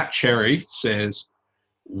 Matt Cherry says,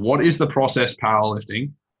 what is the process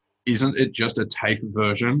powerlifting? Isn't it just a TAFE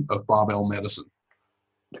version of barbell medicine?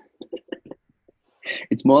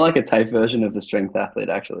 It's more like a TAFE version of the strength athlete,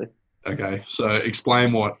 actually. Okay, so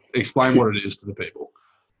explain what it is to the people.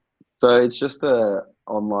 So it's just a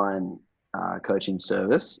online coaching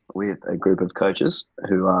service with a group of coaches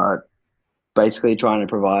who are basically trying to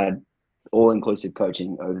provide all-inclusive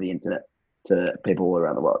coaching over the internet to people all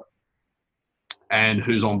around the world. And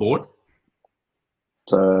who's on board?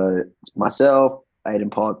 So it's myself, Aidan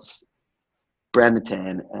Potts, Brandon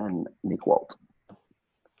Tan, and Nick Walt.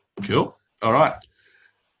 Cool. All right.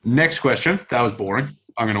 Next question. That was boring.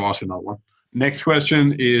 I'm going to ask another one. Next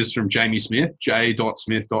question is from Jamie Smith,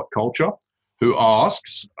 j.smith.culture, who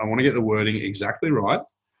asks, I want to get the wording exactly right.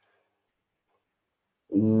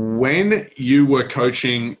 When you were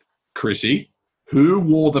coaching Chrissy, who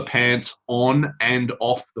wore the pants on and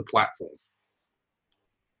off the platform?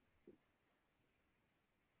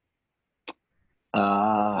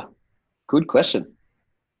 Good question.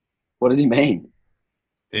 What does he mean?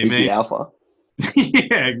 He means the alpha.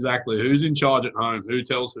 Yeah, exactly. Who's in charge at home? Who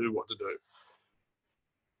tells who what to do?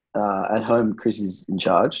 At home, Chris is in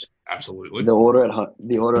charge. Absolutely. The order at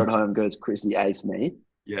home goes Chrissy, Ace, me.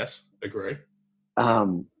 Yes, agree.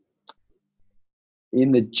 In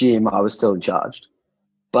the gym, I was still in charge,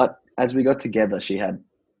 but as we got together, she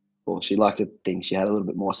liked to think she had a little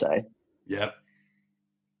bit more say. Yep.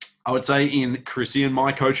 I would say in Chrissy and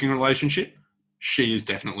my coaching relationship, she is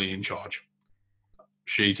definitely in charge.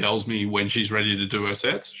 She tells me when she's ready to do her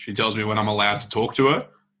sets. She tells me when I'm allowed to talk to her.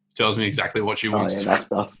 Tells me exactly what she wants to. That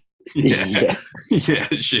stuff. Yeah. Yeah,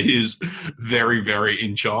 she is very, very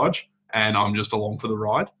in charge, and I'm just along for the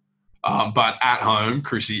ride. But at home,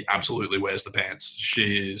 Chrissy absolutely wears the pants.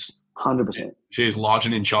 She is 100%. She is large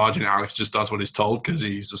and in charge, and Alex just does what he's told because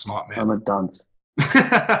he's a smart man. I'm a dunce.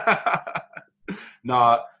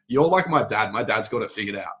 Nah, you're like my dad. My dad's got it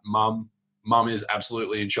figured out. Mum is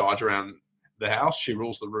absolutely in charge around the house. She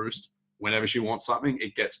rules the roost. Whenever she wants something,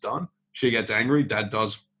 it gets done. She gets angry. Dad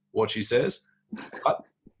does what she says. But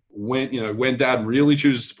when Dad really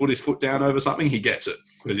chooses to put his foot down over something, he gets it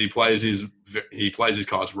because he plays his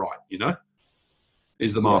cards right.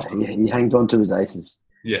 He's the master. Yeah, he hangs on to his aces.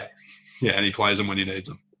 Yeah, and he plays them when he needs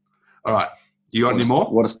them. All right, you got any more?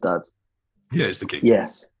 What a stud! Yeah, he's the king.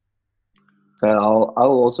 Yes. So I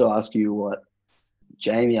will also ask you what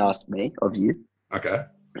Jamie asked me of you. Okay.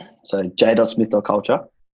 So j.smith.culture.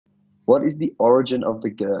 What is the origin of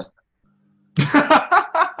the girth?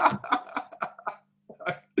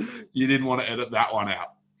 You didn't want to edit that one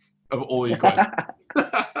out of all your questions.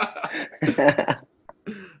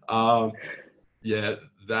 Yeah,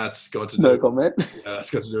 that's got to do. No comment. Yeah, that's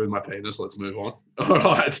got to do with my penis. Let's move on. All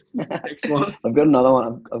right, next one. I've got another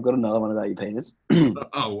one. I've got another one about your penis.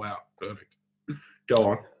 Oh wow, perfect.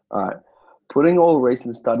 Go on. All right. Putting all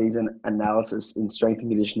recent studies and analysis in strength and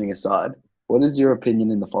conditioning aside, what is your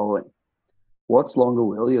opinion in the following? What's longer,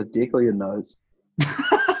 Will, your dick or your nose?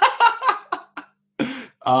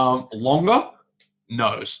 Longer,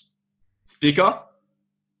 nose. Thicker,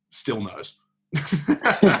 still nose.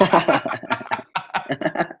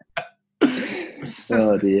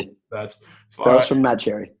 Oh dear. That's fine. That was from Matt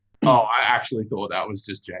Cherry. Oh, I actually thought that was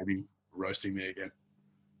just Jamie roasting me again.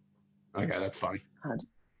 Okay, that's funny.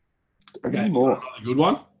 Okay, more. another good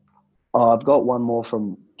one? Oh, I've got one more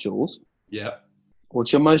from Jules. Yeah.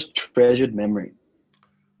 What's your most treasured memory?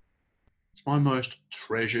 It's my most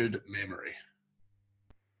treasured memory.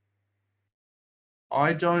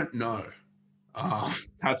 I don't know.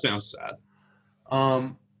 That sounds sad.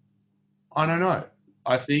 I don't know.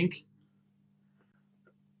 I think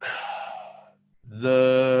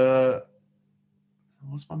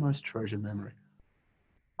what's my most treasured memory?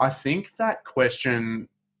 I think that question,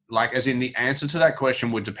 like, as in the answer to that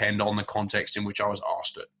question would depend on the context in which I was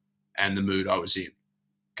asked it and the mood I was in.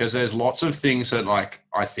 Because there's lots of things that, like,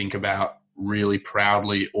 I think about really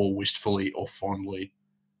proudly or wistfully or fondly,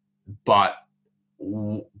 but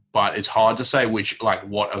it's hard to say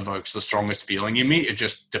what evokes the strongest feeling in me. It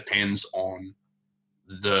just depends on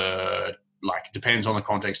depends on the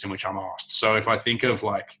context in which I'm asked. So if I think of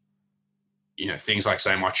things like,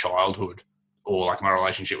 say, my childhood or like my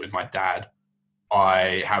relationship with my dad,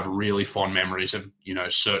 I have really fond memories of,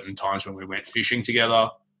 certain times when we went fishing together,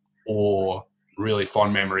 or really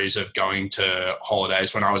fond memories of going to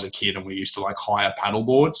holidays when I was a kid and we used to like hire paddle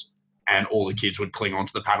boards, and all the kids would cling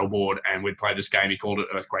onto the paddleboard and we'd play this game. He called it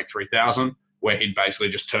Earthquake 3000, where he'd basically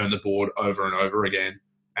just turn the board over and over again,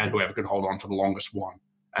 and whoever could hold on for the longest won.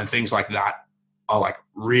 And things like that are like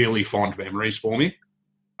really fond memories for me.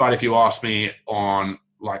 But if you ask me on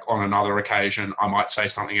another occasion, I might say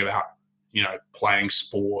something about, playing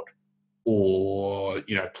sport or,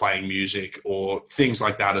 playing music or things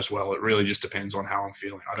like that as well. It really just depends on how I'm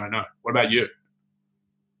feeling. I don't know. What about you?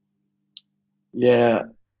 Yeah,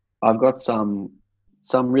 I've got some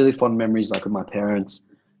really fond memories, like with my parents,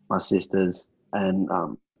 my sisters, and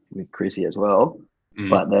with Chrissy as well.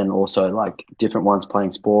 But then also like different ones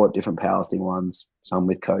playing sport, different powerlifting ones, some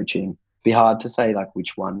with coaching. Be hard to say like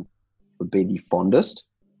which one would be the fondest.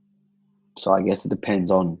 So I guess it depends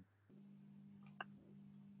on,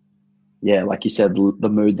 like you said, the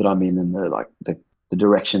mood that I'm in and the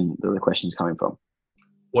direction that the question's coming from.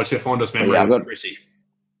 What's your fondest memory of Chrissy?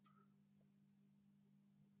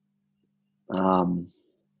 I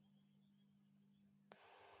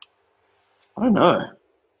don't know.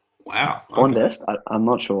 Wow. Okay. Fondest? I'm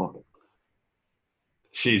not sure.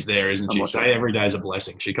 She's there, isn't she? Say every day is a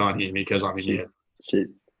blessing. She can't hear me because I'm here. She's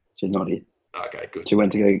not here. Okay, good. She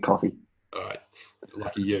went to go get coffee. All right.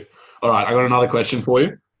 Lucky you. All right, I got another question for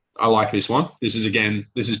you. I like this one. This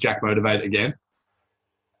is Jack Motivate again.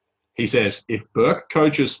 He says, if Burke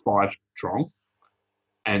coaches 5 strong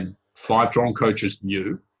and 5 strong coaches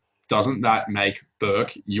you, doesn't that make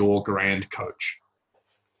Burke your grand coach?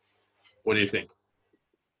 What do you think?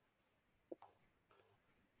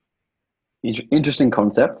 Interesting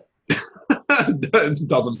concept.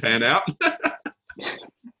 Doesn't pan out.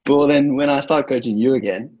 Well, then when I start coaching you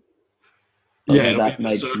again, that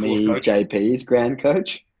makes me JP's grand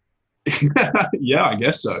coach? Yeah, I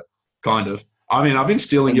guess so. Kind of. I mean, I've been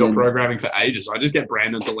stealing your programming for ages. I just get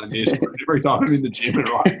Brandon to lend me his every time I'm in the gym and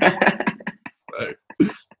so,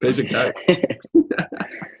 piece of cake.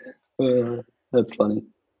 That's funny.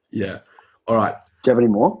 Yeah. All right. Do you have any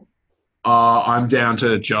more? I'm down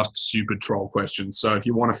to just super troll questions. So if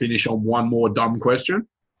you want to finish on one more dumb question,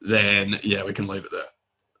 then yeah, we can leave it there.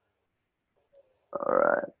 All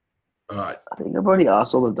right. I think I've already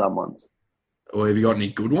asked all the dumb ones. Well, have you got any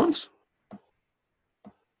good ones?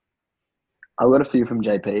 I've got a few from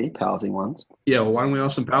JP, powerlifting ones. Yeah, well, why don't we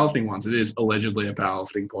ask some powerlifting ones? It is allegedly a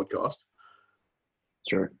powerlifting podcast.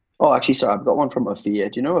 True. Oh, actually, sorry, I've got one from Afir.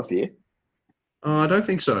 Do you know Afir? I don't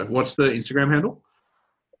think so. What's the Instagram handle?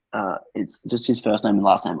 It's just his first name and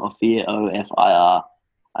last name. Ofir, Ofir.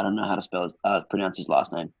 I don't know how to pronounce his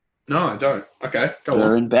last name. No, I don't. Okay, go on.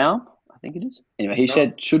 Birnbaum, I think it is. Anyway, he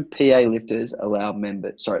said, should PA allow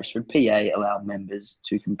members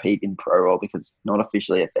to compete in pro roll because it's not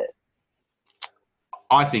officially a fair?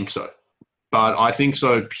 I think so. But I think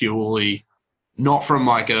so purely not from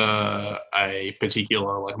like a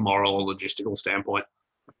particular like moral or logistical standpoint.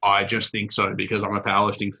 I just think so because I'm a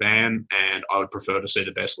powerlifting fan and I would prefer to see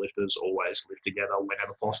the best lifters always lift together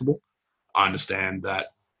whenever possible. I understand that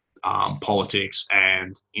politics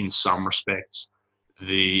and in some respects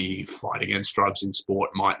the fight against drugs in sport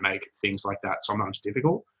might make things like that sometimes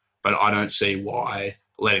difficult, but I don't see why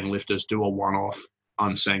letting lifters do a one-off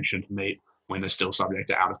unsanctioned meet when they're still subject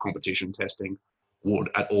to out-of-competition testing would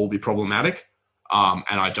at all be problematic.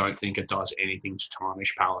 And I don't think it does anything to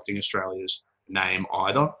tarnish Powerlifting Australia's name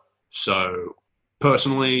either. So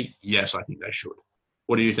personally, yes, I think they should.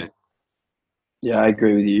 What do you think? Yeah, I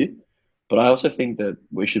agree with you. But I also think that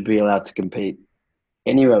we should be allowed to compete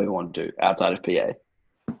anywhere we want to outside of PA,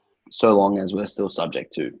 so long as we're still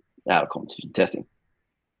subject to out-of-competition testing.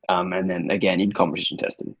 And then, again, in competition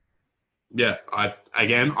testing. Yeah, I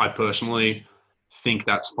personally think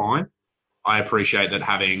that's fine. I appreciate that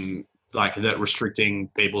having that restricting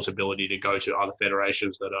people's ability to go to other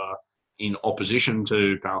federations that are in opposition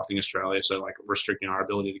to Powerlifting Australia, so like restricting our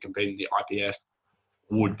ability to compete in the IPF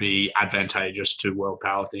would be advantageous to World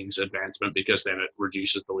Powerlifting's advancement because then it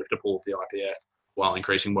reduces the lifter pool of the IPF while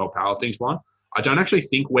increasing World Powerlifting's one. I don't actually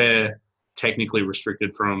think we're technically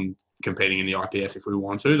restricted from competing in the IPF if we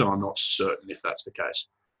want to, though I'm not certain if that's the case.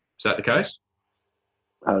 Is that the case?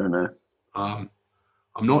 I don't know.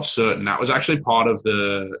 I'm not certain. That was actually part of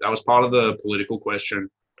the political question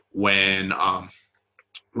when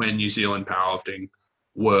New Zealand powerlifting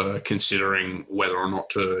were considering whether or not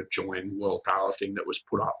to join World Powerlifting. That was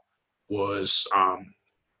put up was I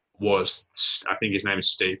think his name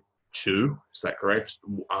is Steve Chu. Is that correct?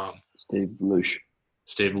 Steve Lush.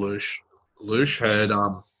 Steve Lush. Lush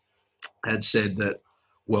had said that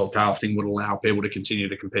World Powerlifting would allow people to continue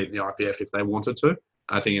to compete in the IPF if they wanted to.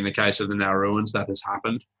 I think in the case of the Nauruans, that has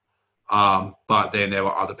happened. But then there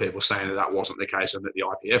were other people saying that that wasn't the case and that the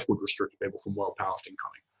IPF would restrict people from World Powerlifting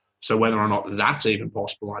coming. So whether or not that's even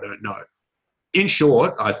possible, I don't know. In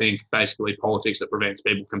short, I think basically politics that prevents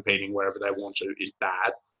people competing wherever they want to is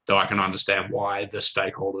bad, though I can understand why the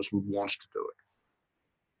stakeholders would want to do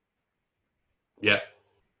it. Yeah.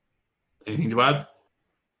 Anything to add?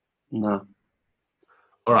 No.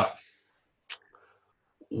 All right.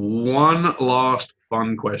 One last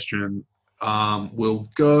fun question. We'll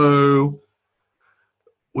go.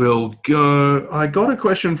 I got a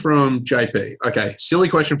question from JP. Okay, silly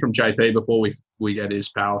question from JP before we get his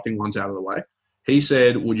powerlifting ones out of the way. He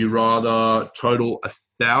said, would you rather total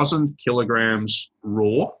 1,000 kilograms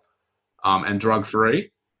raw and drug-free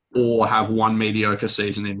or have one mediocre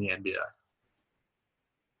season in the NBA?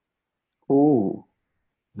 Ooh.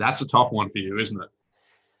 That's a tough one for you, isn't it?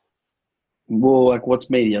 Well, like what's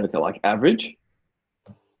mediocre? Like average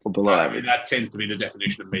or below I average? mean, that tends to be the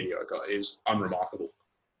definition of mediocre, is unremarkable.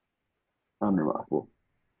 Unremarkable.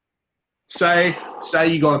 Say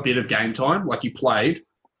you got a bit of game time, like you played,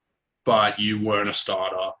 but you weren't a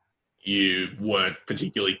starter. You weren't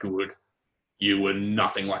particularly good. You were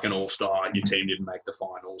nothing like an all-star. Your team didn't make the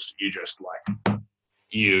finals.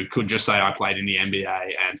 You could just say I played in the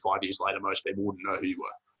NBA and 5 years later most people wouldn't know who you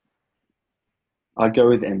were. I'd go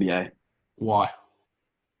with NBA. Why?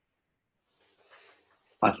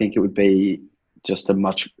 I think it would be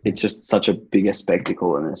it's just such a bigger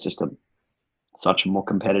spectacle and it's just such a more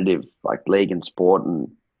competitive like league and sport, and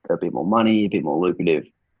there'd be more money, a bit more lucrative.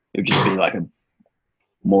 It would just be like a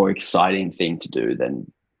more exciting thing to do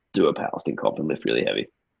than do a powerlifting comp and lift really heavy.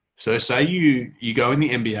 So say you go in the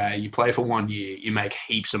NBA, you play for 1 year, you make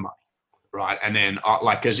heaps of money, right? And then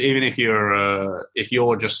because even if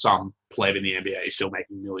you're just some pleb in the NBA, you're still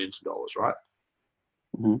making millions of dollars, right?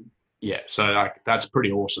 Mm-hmm. Yeah, so that's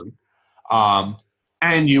pretty awesome.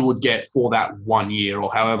 And you would get for that 1 year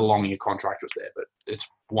or however long your contract was there, but it's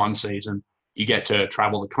one season, you get to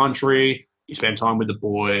travel the country, you spend time with the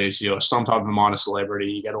boys, you're some type of a minor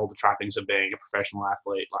celebrity, you get all the trappings of being a professional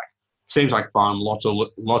athlete. Seems like fun, lots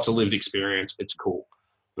of lived experience. It's cool,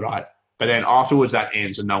 right? But then afterwards that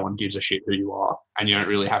ends and no one gives a shit who you are and you don't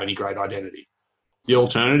really have any great identity. The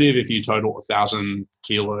alternative, if you total 1,000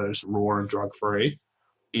 kilos raw and drug-free,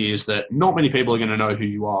 is that not many people are going to know who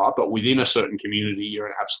you are, but within a certain community, you're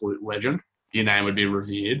an absolute legend. Your name would be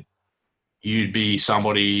revered. You'd be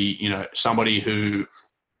somebody who,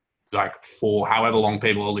 for however long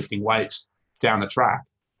people are lifting weights down the track,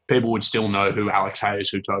 people would still know who Alex Hayes,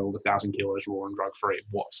 who totaled 1,000 kilos raw and drug-free,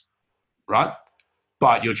 was, right?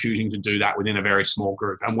 But you're choosing to do that within a very small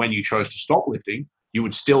group. And when you chose to stop lifting, you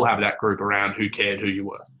would still have that group around who cared who you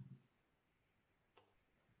were.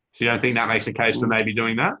 So you don't think that makes a case for maybe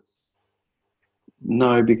doing that?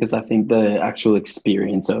 No, because I think the actual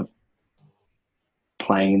experience of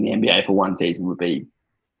playing in the NBA for one season would be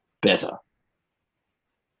better.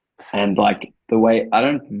 And the way I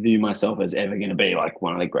don't view myself as ever going to be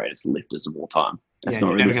one of the greatest lifters of all time. That's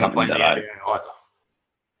not really something that I either.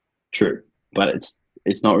 True, but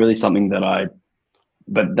it's not really something that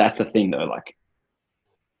But that's the thing though.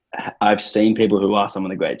 I've seen people who are some of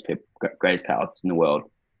the greatest powerlifters in the world,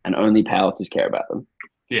 and only powerlifters care about them.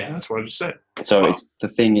 Yeah, that's what I just said. So the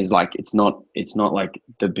thing is it's not like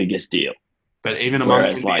the biggest deal. But even among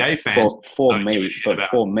NBA fans, for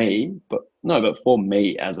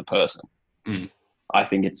me as a person, I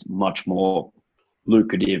think it's much more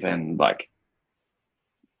lucrative and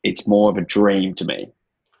it's more of a dream to me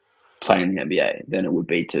playing the NBA than it would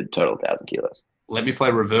be to total 1,000 kilos. Let me play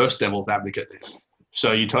reverse devil's advocate then.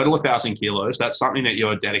 So you total 1,000 kilos. That's something that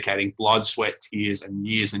you're dedicating blood, sweat, tears, and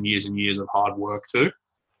years and years and years of hard work to,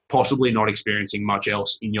 possibly not experiencing much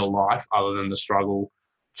else in your life other than the struggle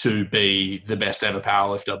to be the best ever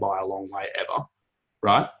powerlifter by a long way ever,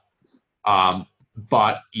 right?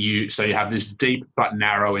 But you have this deep but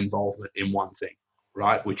narrow involvement in one thing,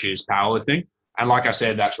 right? Which is powerlifting. And like I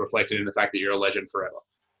said, that's reflected in the fact that you're a legend forever.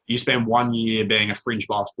 You spend 1 year being a fringe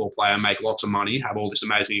basketball player, make lots of money, have all this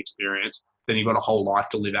amazing experience, then you've got a whole life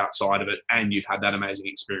to live outside of it, and you've had that amazing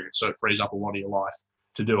experience. So it frees up a lot of your life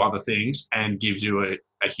to do other things and gives you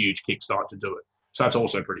a huge kickstart to do it. So that's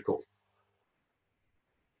also pretty cool.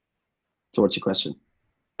 So what's your question?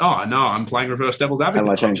 Oh, no, I'm playing reverse devil's advocate.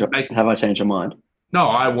 Have I changed your mind? No,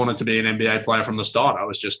 I wanted to be an NBA player from the start. I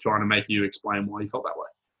was just trying to make you explain why you felt that way.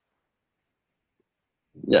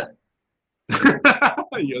 Yeah.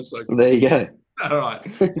 You're so cool. There you go. All right.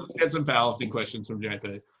 Let's get some powerlifting questions from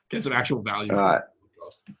JP. Get some actual value. All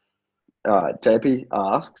right. JP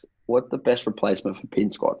asks, what's the best replacement for pin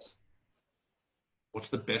squats? What's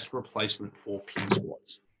the best replacement for pin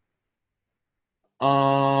squats?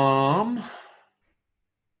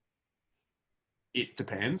 It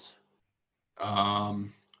depends.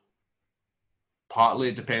 Partly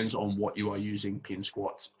it depends on what you are using pin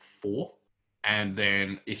squats for. And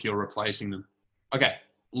then if you're replacing them. Okay,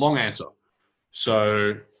 long answer.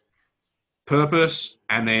 So purpose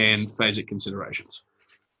and then phasic considerations.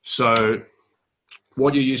 So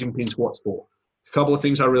what you're using pin squats for. A couple of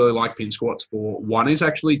things I really like pin squats for. One is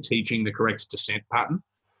actually teaching the correct descent pattern.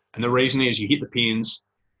 And the reason is you hit the pins,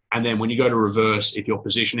 and then when you go to reverse, if your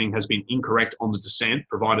positioning has been incorrect on the descent,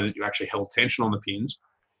 provided that you actually held tension on the pins,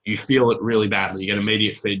 you feel it really badly. You get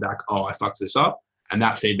immediate feedback, oh, I fucked this up. And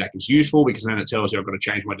that feedback is useful because then it tells you I've got to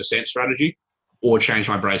change my descent strategy or change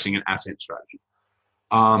my bracing and ascent strategy.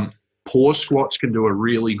 Pause squats can do a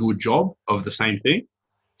really good job of the same thing.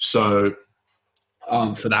 So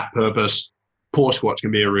for that purpose, pause squats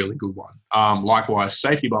can be a really good one. Likewise,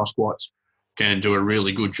 safety bar squats can do a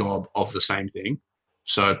really good job of the same thing.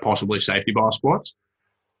 So possibly safety bar squats.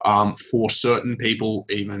 For certain people,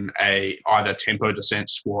 even either tempo descent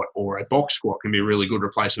squat or a box squat can be really good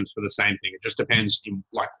replacements for the same thing. It just depends in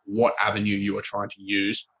what avenue you are trying to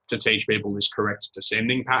use to teach people this correct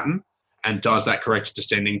descending pattern, and does that correct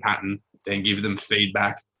descending pattern then give them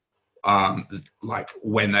feedback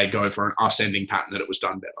when they go for an ascending pattern that it was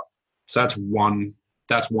done better. So that's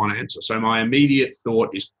one answer. So my immediate thought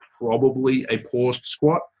is probably a paused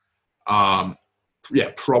squat.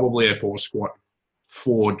 Probably a paused squat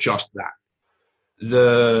for just that.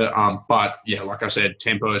 But yeah, like I said,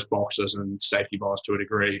 tempos, boxes, and safety bars to a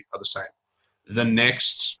degree are the same. The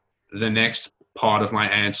next part of my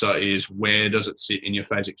answer is, where does it sit in your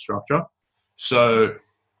phasic structure? So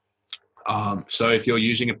if you're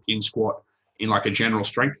using a pin squat in like a general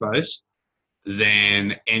strength phase,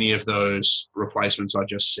 then any of those replacements I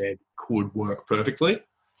just said could work perfectly.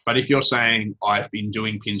 But if you're saying I've been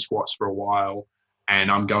doing pin squats for a while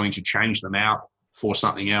and I'm going to change them out for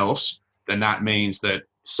something else, then that means that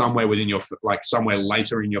somewhere within your, somewhere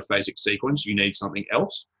later in your phasic sequence, you need something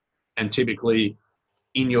else. And typically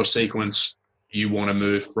in your sequence, you want to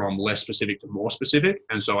move from less specific to more specific.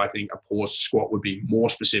 And so I think a pause squat would be more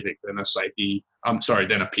specific than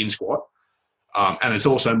than a pin squat. And it's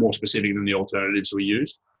also more specific than the alternatives we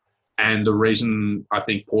used. And the reason I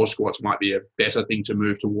think pause squats might be a better thing to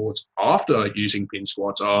move towards after using pin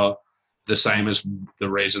squats are the same as the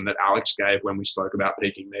reason that Alex gave when we spoke about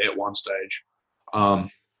peaking there at one stage,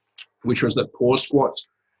 which was that pause squats,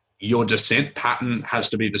 your descent pattern has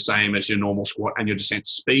to be the same as your normal squat and your descent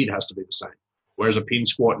speed has to be the same. Whereas a pin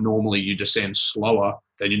squat, normally you descend slower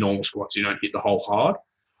than your normal squats. You don't hit the hole hard,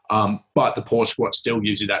 but the pause squat still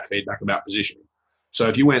gives you that feedback about positioning. So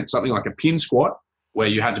if you went something like a pin squat where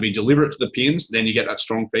you had to be deliberate to the pins, then you get that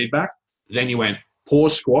strong feedback. Then you went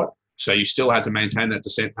pause squat, so you still had to maintain that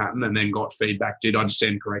descent pattern and then got feedback. Did I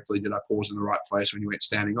descend correctly? Did I pause in the right place when you went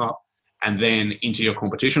standing up? And then into your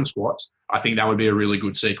competition squats, I think that would be a really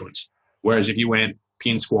good sequence. Whereas if you went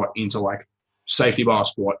pin squat into like safety bar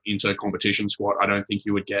squat into competition squat, I don't think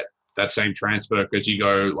you would get that same transfer because you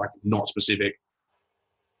go like not specific,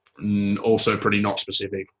 also pretty not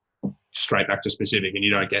specific, straight back to specific, and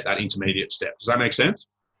you don't get that intermediate step. Does that make sense?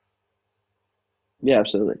 Yeah,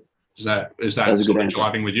 absolutely. Is that sort of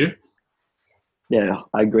driving with you? Yeah,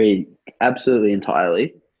 I agree absolutely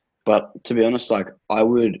entirely. But to be honest, I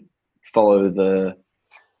would follow the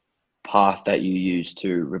path that you use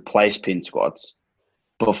to replace pin squats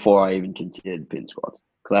before I even considered pin squats,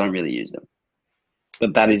 because I don't really use them.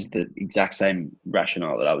 But that is the exact same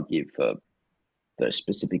rationale that I would give for the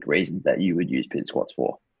specific reasons that you would use pin squats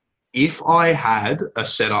for. If I had a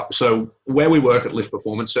setup, so where we work at Lift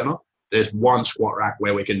Performance Center, there's one squat rack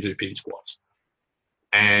where we can do pin squats.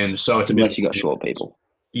 And so it's unless you got short people.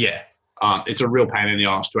 Yeah. it's a real pain in the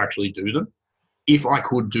ass to actually do them. If I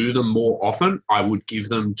could do them more often, I would give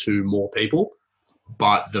them to more people.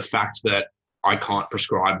 But the fact that I can't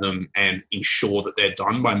prescribe them and ensure that they're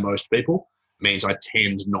done by most people means I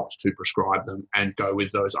tend not to prescribe them and go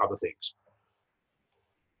with those other things.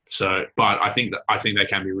 So, but I think they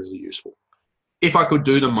can be really useful. If I could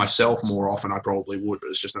do them myself more often, I probably would, but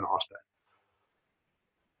it's just an aspect.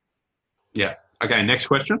 Yeah. Okay, next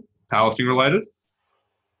question. Powerlifting related.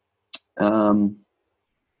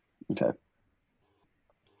 Okay.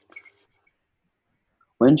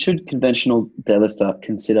 When should conventional deadlifter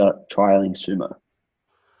consider trialing sumo?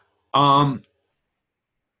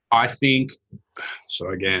 I think, so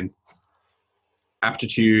again,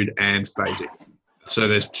 aptitude and phasing. So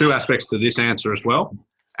there's two aspects to this answer as well.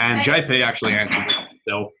 And JP actually answered it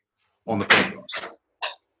himself on the podcast.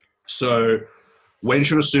 So when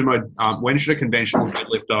should a conventional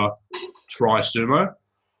deadlifter try sumo?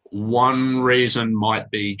 One reason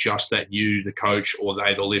might be just that you, the coach, or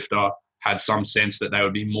they, the lifter, had some sense that they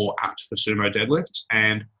would be more apt for sumo deadlifts.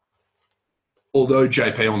 And although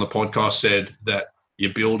JP on the podcast said that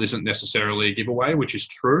your build isn't necessarily a giveaway, which is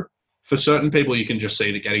true, for certain people, you can just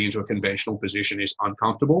see that getting into a conventional position is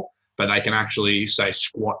uncomfortable, but they can actually, say,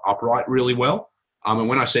 squat upright really well. And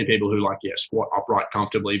when I see people who squat upright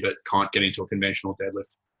comfortably but can't get into a conventional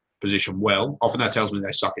deadlift position well, often that tells me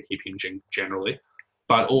they suck at hip hinging generally,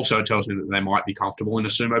 but also it tells me that they might be comfortable in a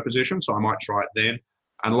sumo position, so I might try it then.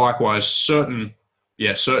 And likewise, certain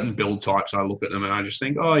build types, I look at them and I just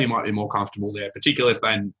think, oh, you might be more comfortable there, particularly if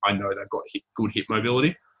I know they've got good hip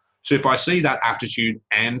mobility. So if I see that aptitude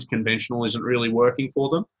and conventional isn't really working for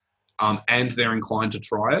them, and they're inclined to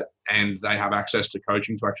try it, and they have access to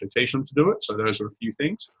coaching to actually teach them to do it, so those are a few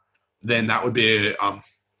things, then that would be a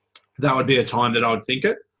time that I would think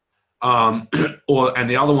it. And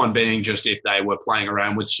the other one being just if they were playing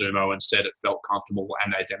around with sumo and said it felt comfortable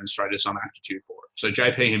and they demonstrated some aptitude for it. So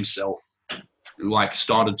JP himself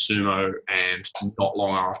started sumo and not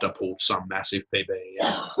long after pulled some massive PB.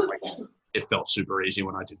 And, it felt super easy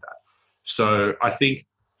when I did that. So I think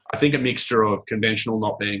a mixture of conventional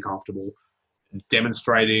not being comfortable,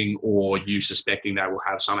 demonstrating, or you suspecting they will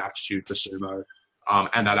have some aptitude for sumo,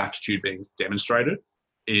 and that aptitude being demonstrated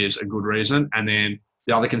is a good reason. And then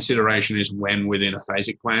the other consideration is when within a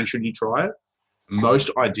phasic plan should you try it.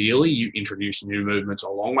 Most ideally, you introduce new movements a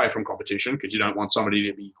long way from competition because you don't want somebody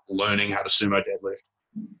to be learning how to sumo deadlift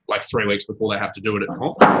 3 weeks before they have to do it at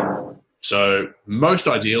comp. So most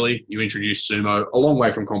ideally, you introduce sumo a long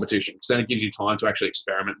way from competition because then it gives you time to actually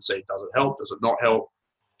experiment and see, does it help? Does it not help?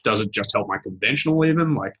 Does it just help my conventional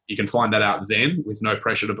even? You can find that out then with no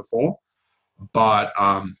pressure to perform. But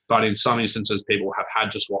in some instances, people have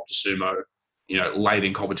had to swap to sumo, late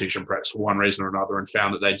in competition preps for one reason or another and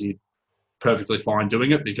found that they did perfectly fine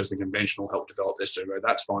doing it because the conventional helped develop their sumo.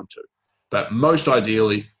 That's fine too. But most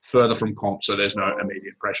ideally, further from comp so there's no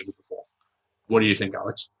immediate pressure to perform. What do you think,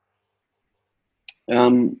 Alex?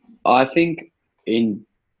 I think in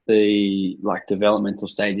the developmental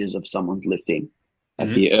stages of someone's lifting, at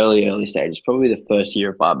the early stages, probably the first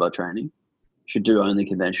year of barbell training, should do only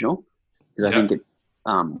conventional because I think it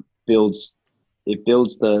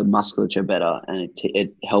builds the musculature better and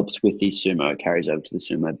it helps with the sumo. It carries over to the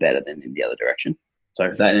sumo better than in the other direction. So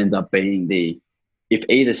if that ends up being if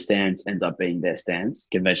either stance ends up being their stance,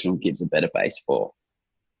 conventional gives a better base for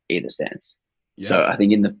either stance. Yeah. So I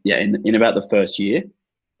think in about the first year,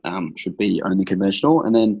 should be only conventional.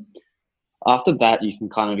 And then after that, you can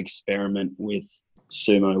kind of experiment with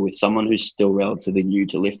sumo with someone who's still relatively new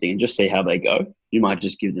to lifting and just see how they go. You might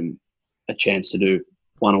just give them a chance to do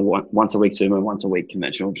once a week sumo, once a week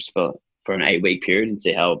conventional, just for an 8-week period and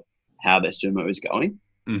see how their sumo is going.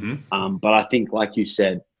 Mm-hmm. But I think, like you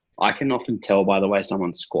said, I can often tell by the way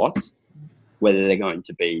someone squats whether they're going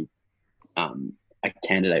to be a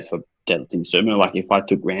candidate for deadlifting sumo. Like if I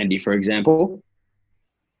took Randy, for example,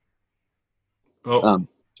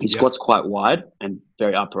 he squats quite wide and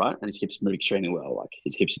very upright and his hips move extremely well. Like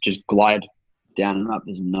his hips just glide down and up.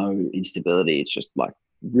 There's no instability. It's just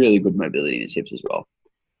really good mobility in his hips as well.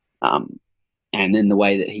 And then the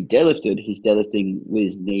way that he deadlifted, he's deadlifting with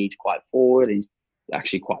his knees quite forward. He's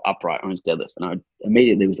actually quite upright on his deadlift. And I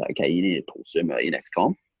immediately was like, okay, you need to pull sumo at your next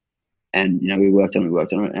comp. And, we worked on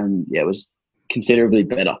it. And it was considerably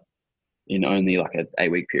better in only an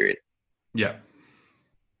 8-week period. Yeah.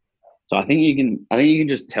 So I think you can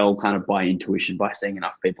just tell kind of by intuition, by seeing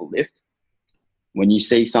enough people lift. When you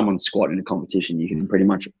see someone squat in a competition, you can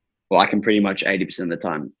I can pretty much 80% of the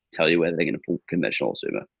time tell you whether they're going to pull conventional or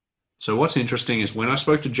sumo. So what's interesting is when I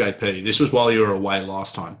spoke to JP, this was while you were away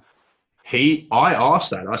last time, I asked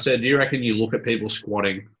that. I said, do you reckon you look at people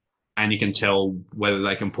squatting and you can tell whether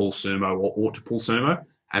they can pull sumo or ought to pull sumo.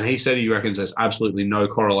 And he said he reckons there's absolutely no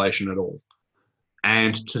correlation at all.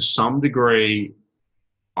 And to some degree,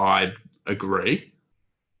 I agree,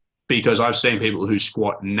 because I've seen people who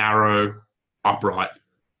squat narrow, upright,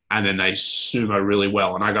 and then they sumo really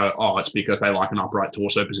well. And I go, oh, it's because they like an upright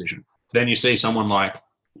torso position. Then you see someone like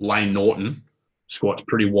Lane Norton, squats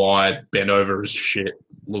pretty wide, bent over as shit,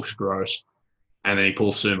 looks gross, and then he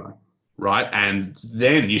pulls sumo, right? And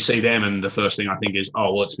then you see them, and the first thing I think is,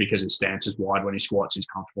 oh, well, it's because his stance is wide when he squats. He's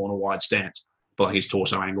comfortable in a wide stance, but like his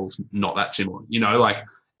torso angle's not that similar. You know, like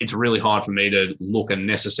it's really hard for me to look and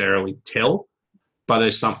necessarily tell, but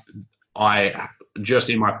there's some, just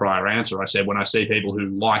in my prior answer, I said when I see people who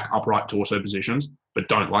like upright torso positions but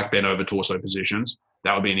don't like bent over torso positions,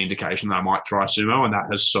 that would be an indication that I might try sumo, and that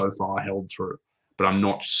has so far held true. But I'm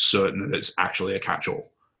not certain that it's actually a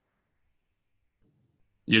catch-all.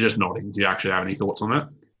 You're just nodding. Do you actually have any thoughts on that?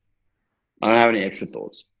 I don't have any extra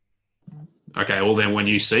thoughts. Okay, well then when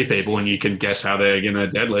you see people and you can guess how they're going to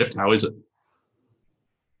deadlift, how is it?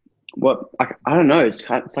 Well, I don't know. It's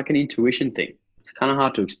like an intuition thing. It's kind of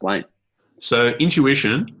hard to explain. So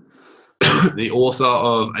intuition, the author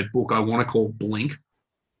of a book I want to call Blink,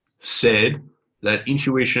 said that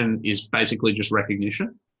intuition is basically just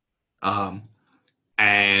recognition.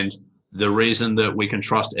 And the reason that we can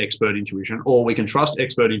trust expert intuition, or we can trust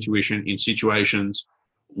expert intuition in situations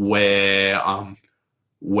where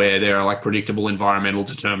there are like predictable environmental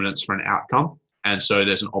determinants for an outcome. And so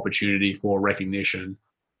there's an opportunity for recognition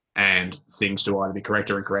and things to either be correct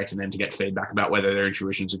or incorrect, and then to get feedback about whether their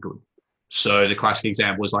intuitions are good. So the classic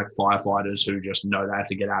example is like firefighters who just know they have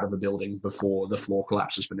to get out of a building before the floor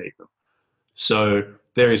collapses beneath them. So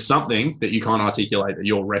there is something that you can't articulate that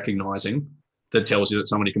you're recognizing that tells you that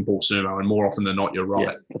somebody can pull sumo, and more often than not, you're right.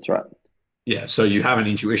 Yeah, that's right. Yeah, so you have an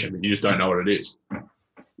intuition, but you just don't know what it is.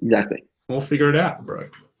 Exactly. We'll figure it out, bro.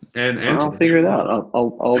 And I'll figure it out.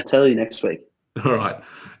 I'll tell you next week. All right.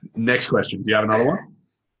 Next question. Do you have another one?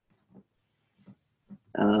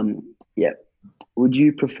 Yeah. Would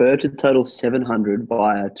you prefer to total 700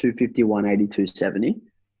 via 251, 80, 270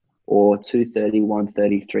 or 230,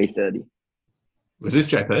 130, 330? Was this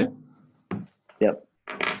JP? Yep.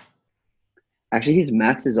 Actually, his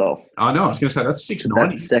maths is off. I know. I was going to say that's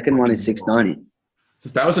 690. That second one is 690.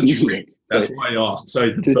 That was a trick. That's why I asked. So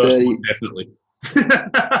the first one, definitely.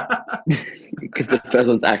 Because the first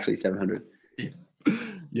one's actually 700.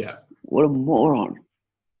 Yeah. What a moron.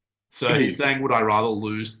 So he's saying, would I rather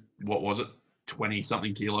lose,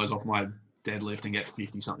 20-something kilos off my deadlift and get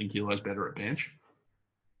 50-something kilos better at bench?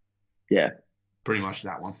 Yeah. Pretty much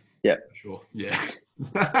that one. Yeah. Sure. Yeah.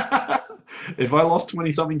 If I lost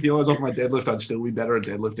 20-something kilos off my deadlift, I'd still be better at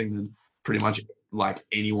deadlifting than pretty much like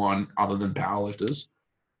anyone other than powerlifters.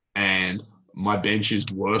 And my bench is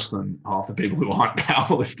worse than half the people who aren't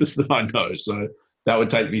powerlifters that I know. So that would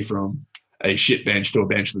take me from a shit bench to a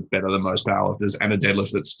bench that's better than most powerlifters, and a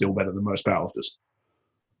deadlift that's still better than most powerlifters.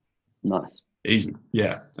 Nice. Easy.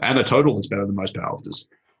 Yeah. And a total that's better than most powerlifters.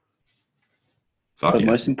 Fuck But yeah.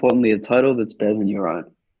 most importantly, a total that's better than your own.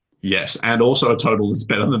 Yes. And also a total that's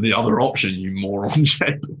better than the other option, you moron,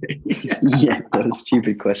 JP. Yeah, that was a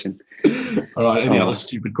stupid question. All right. Any other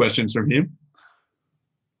stupid questions from him?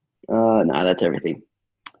 No, that's everything.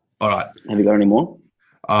 All right. Have you got any more?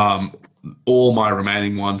 All my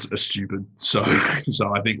remaining ones are stupid. So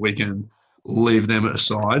I think we can leave them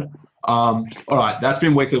aside. All right. That's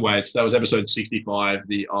been Weekly Weights. That was episode 65,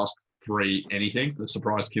 the Ask 3 Anything, the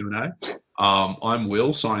surprise Q&A. I'm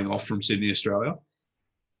Will, signing off from Sydney, Australia.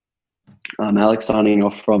 I'm Alex, signing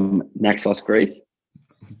off from Naxos, Greece.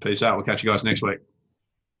 Peace out. We'll catch you guys next week.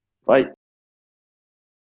 Bye.